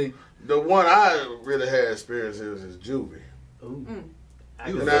 Thankfully. The one I really had experience is juvie. Ooh.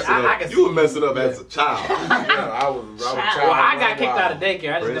 You were messing up as a child. Yeah, I was Well, I got kicked out of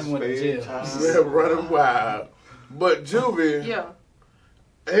daycare. I just never went to jail. Yeah, running wild. But juvie, Yeah.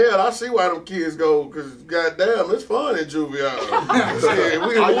 hell, I see why them kids go, because goddamn, it's fun in juvie.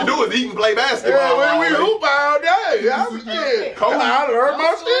 All you do is eat and play basketball. Yeah, we hoop all day. I learned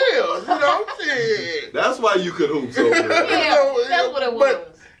my skills, shit. That's why you could hoop so good. Yeah, that's what it was.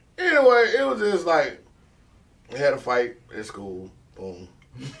 But anyway, it was just like, we had a fight at school, boom.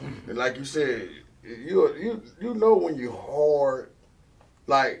 And like you said, you know when you're hard,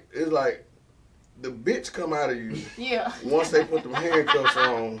 like, it's like, the bitch come out of you. Yeah. Once they put them handcuffs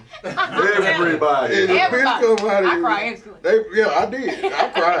on. Everybody. And the bitch come out of you. I cried instantly. I did. I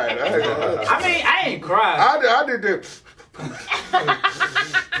cried. I mean, I ain't cried. I did that.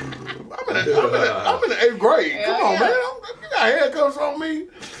 I'm in the 8th grade. Yeah, Come on, yeah. man. You got handcuffs on me.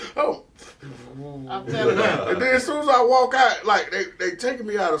 Oh. I'm telling you. And then as soon as I walk out, like, they taking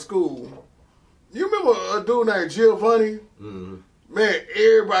me out of school. You remember a dude named Giovanni? Mm-hmm. Man,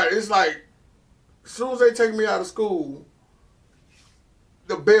 everybody, it's like, as soon as they take me out of school,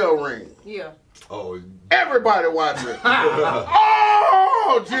 the bell ring. Yeah. Oh, Everybody watching.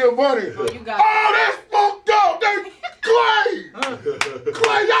 Oh, Giovanni. Oh, you got that's fucked up. They Clay.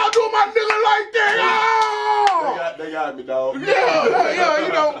 Clay, y'all doing my nigga like that. Oh. they got me, dog.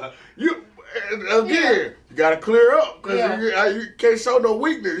 Yeah, again, you gotta clear up because you can't show no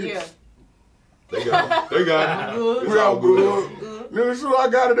weakness. Yeah. They got me. It's all Real good. good. Then as soon as I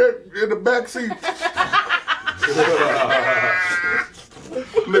got it in the back seat.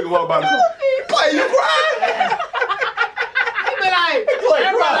 Nigga walk by the car. Clay, you crying?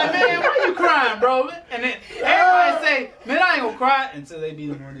 Everybody, man, why you crying, bro? And then everybody say, man, I ain't gonna cry until they beat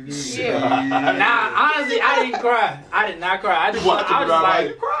them on the game. Yeah. Nah, honestly, I didn't cry. I did not cry.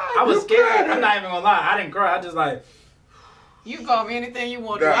 I was scared. I'm not even gonna lie. I didn't cry. I just like. You can call me anything you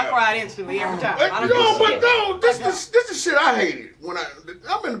want to. I cried instantly every time. This is shit I hated. When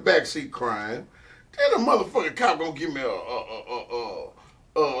I'm in the back seat crying, then a motherfucking cop gonna give me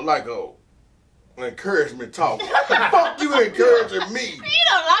an encouragement talk. What the fuck you encouraging me? You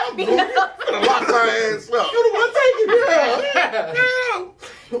don't like me. I'm gonna lock my ass up. You the one taking it.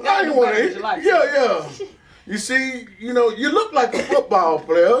 Yeah. I ain't want to. Yeah. You see, you look like a football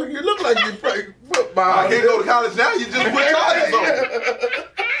player. You look like you play football. I can't go to college now. You just put charges on.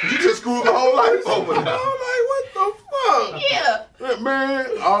 You just screwed my whole life over. I'm like, what the fuck? Yeah. Man,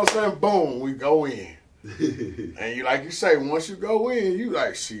 all of a sudden, boom, we go in. And like you say, once you go in, you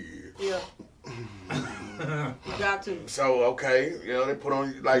like, shit. Yeah. You got to. So, okay, they put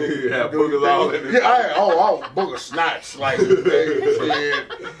on, like, boogers all in it. Yeah, booger snots, like,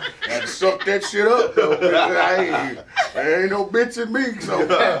 and suck that shit up, though. There ain't no bitch in me. So,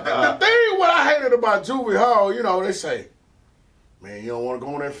 the thing, what I hated about Juvie Hall, they say, man, you don't want to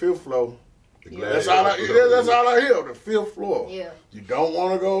go on that 5th floor. Yeah. That's all I hear, the 5th floor. Yeah. You don't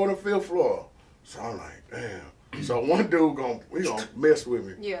want to go on the 5th floor. So I'm like, damn. So one dude gonna mess with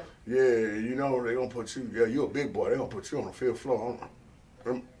me. Yeah. Yeah, they gonna put you. Yeah, you a big boy. They gonna put you on the 5th floor.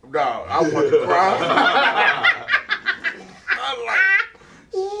 Dog, I want to cry. I'm like,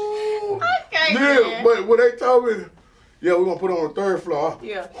 ooh. Okay. Yeah, but when they told me, yeah, we're gonna put it on the 3rd floor.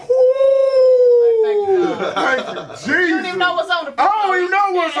 Yeah. Thank you, Jesus. You don't even know what's on the. I don't even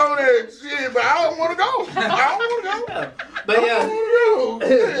know what's on that shit, but I don't want to go. But yeah,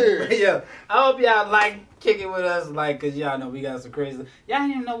 yeah, I hope y'all like kicking with us, cause y'all know we got some crazy. Y'all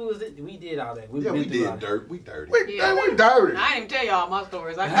didn't even know we did all that. We did dirt. We dirty. We dirty. I didn't even tell y'all my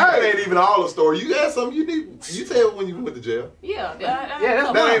stories. That ain't even all the story. You got something you need. You tell when you went to jail. Yeah,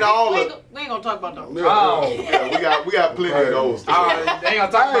 that ain't all. We ain't gonna talk about those. Oh, yeah, we got plenty of those. They ain't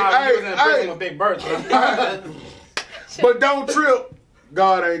gonna talk about you was in prison with Big Bertha. But don't trip.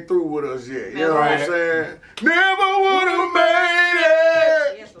 God ain't through with us yet. You know what I'm saying? Never would have made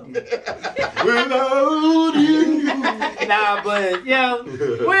it. Yes, sir. Without you. Nah, but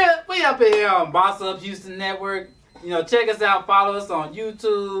we up here on Boss Up Houston Network. Check us out. Follow us on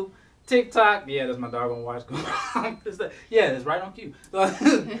YouTube, TikTok. Yeah, that's my doggone watch. It's right on cue.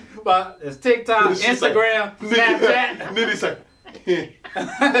 But it's TikTok, Instagram, Snapchat. Nitty say.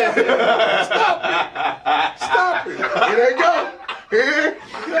 Stop it. Here they go. Here.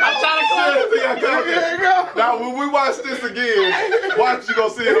 I'm trying to clear Here you go. Now, when we watch this again, watch you gonna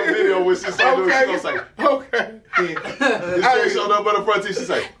see it on video when she's gonna say. Okay. This ain't showed up on the front teeth. She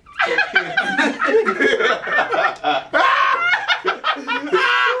say.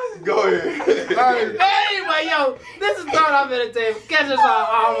 Go ahead. Anyway, this is Thought Off Entertainment. Catch us on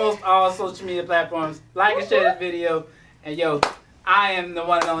almost all social media platforms. Like and share this video. And I am the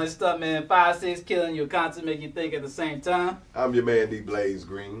one and only Stuntman 5'6", killing you content, make you think at the same time. I'm your man, D. Blaze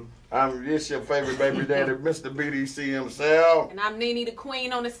Green. I'm just your favorite baby daddy, Mr. BDC himself. And I'm Nene the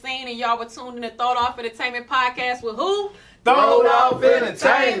Queen on the scene, and y'all were tuned in to Throwed Off Entertainment Podcast with who? Throwed Off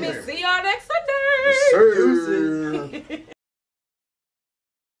Entertainment. See y'all next Sunday. Sir.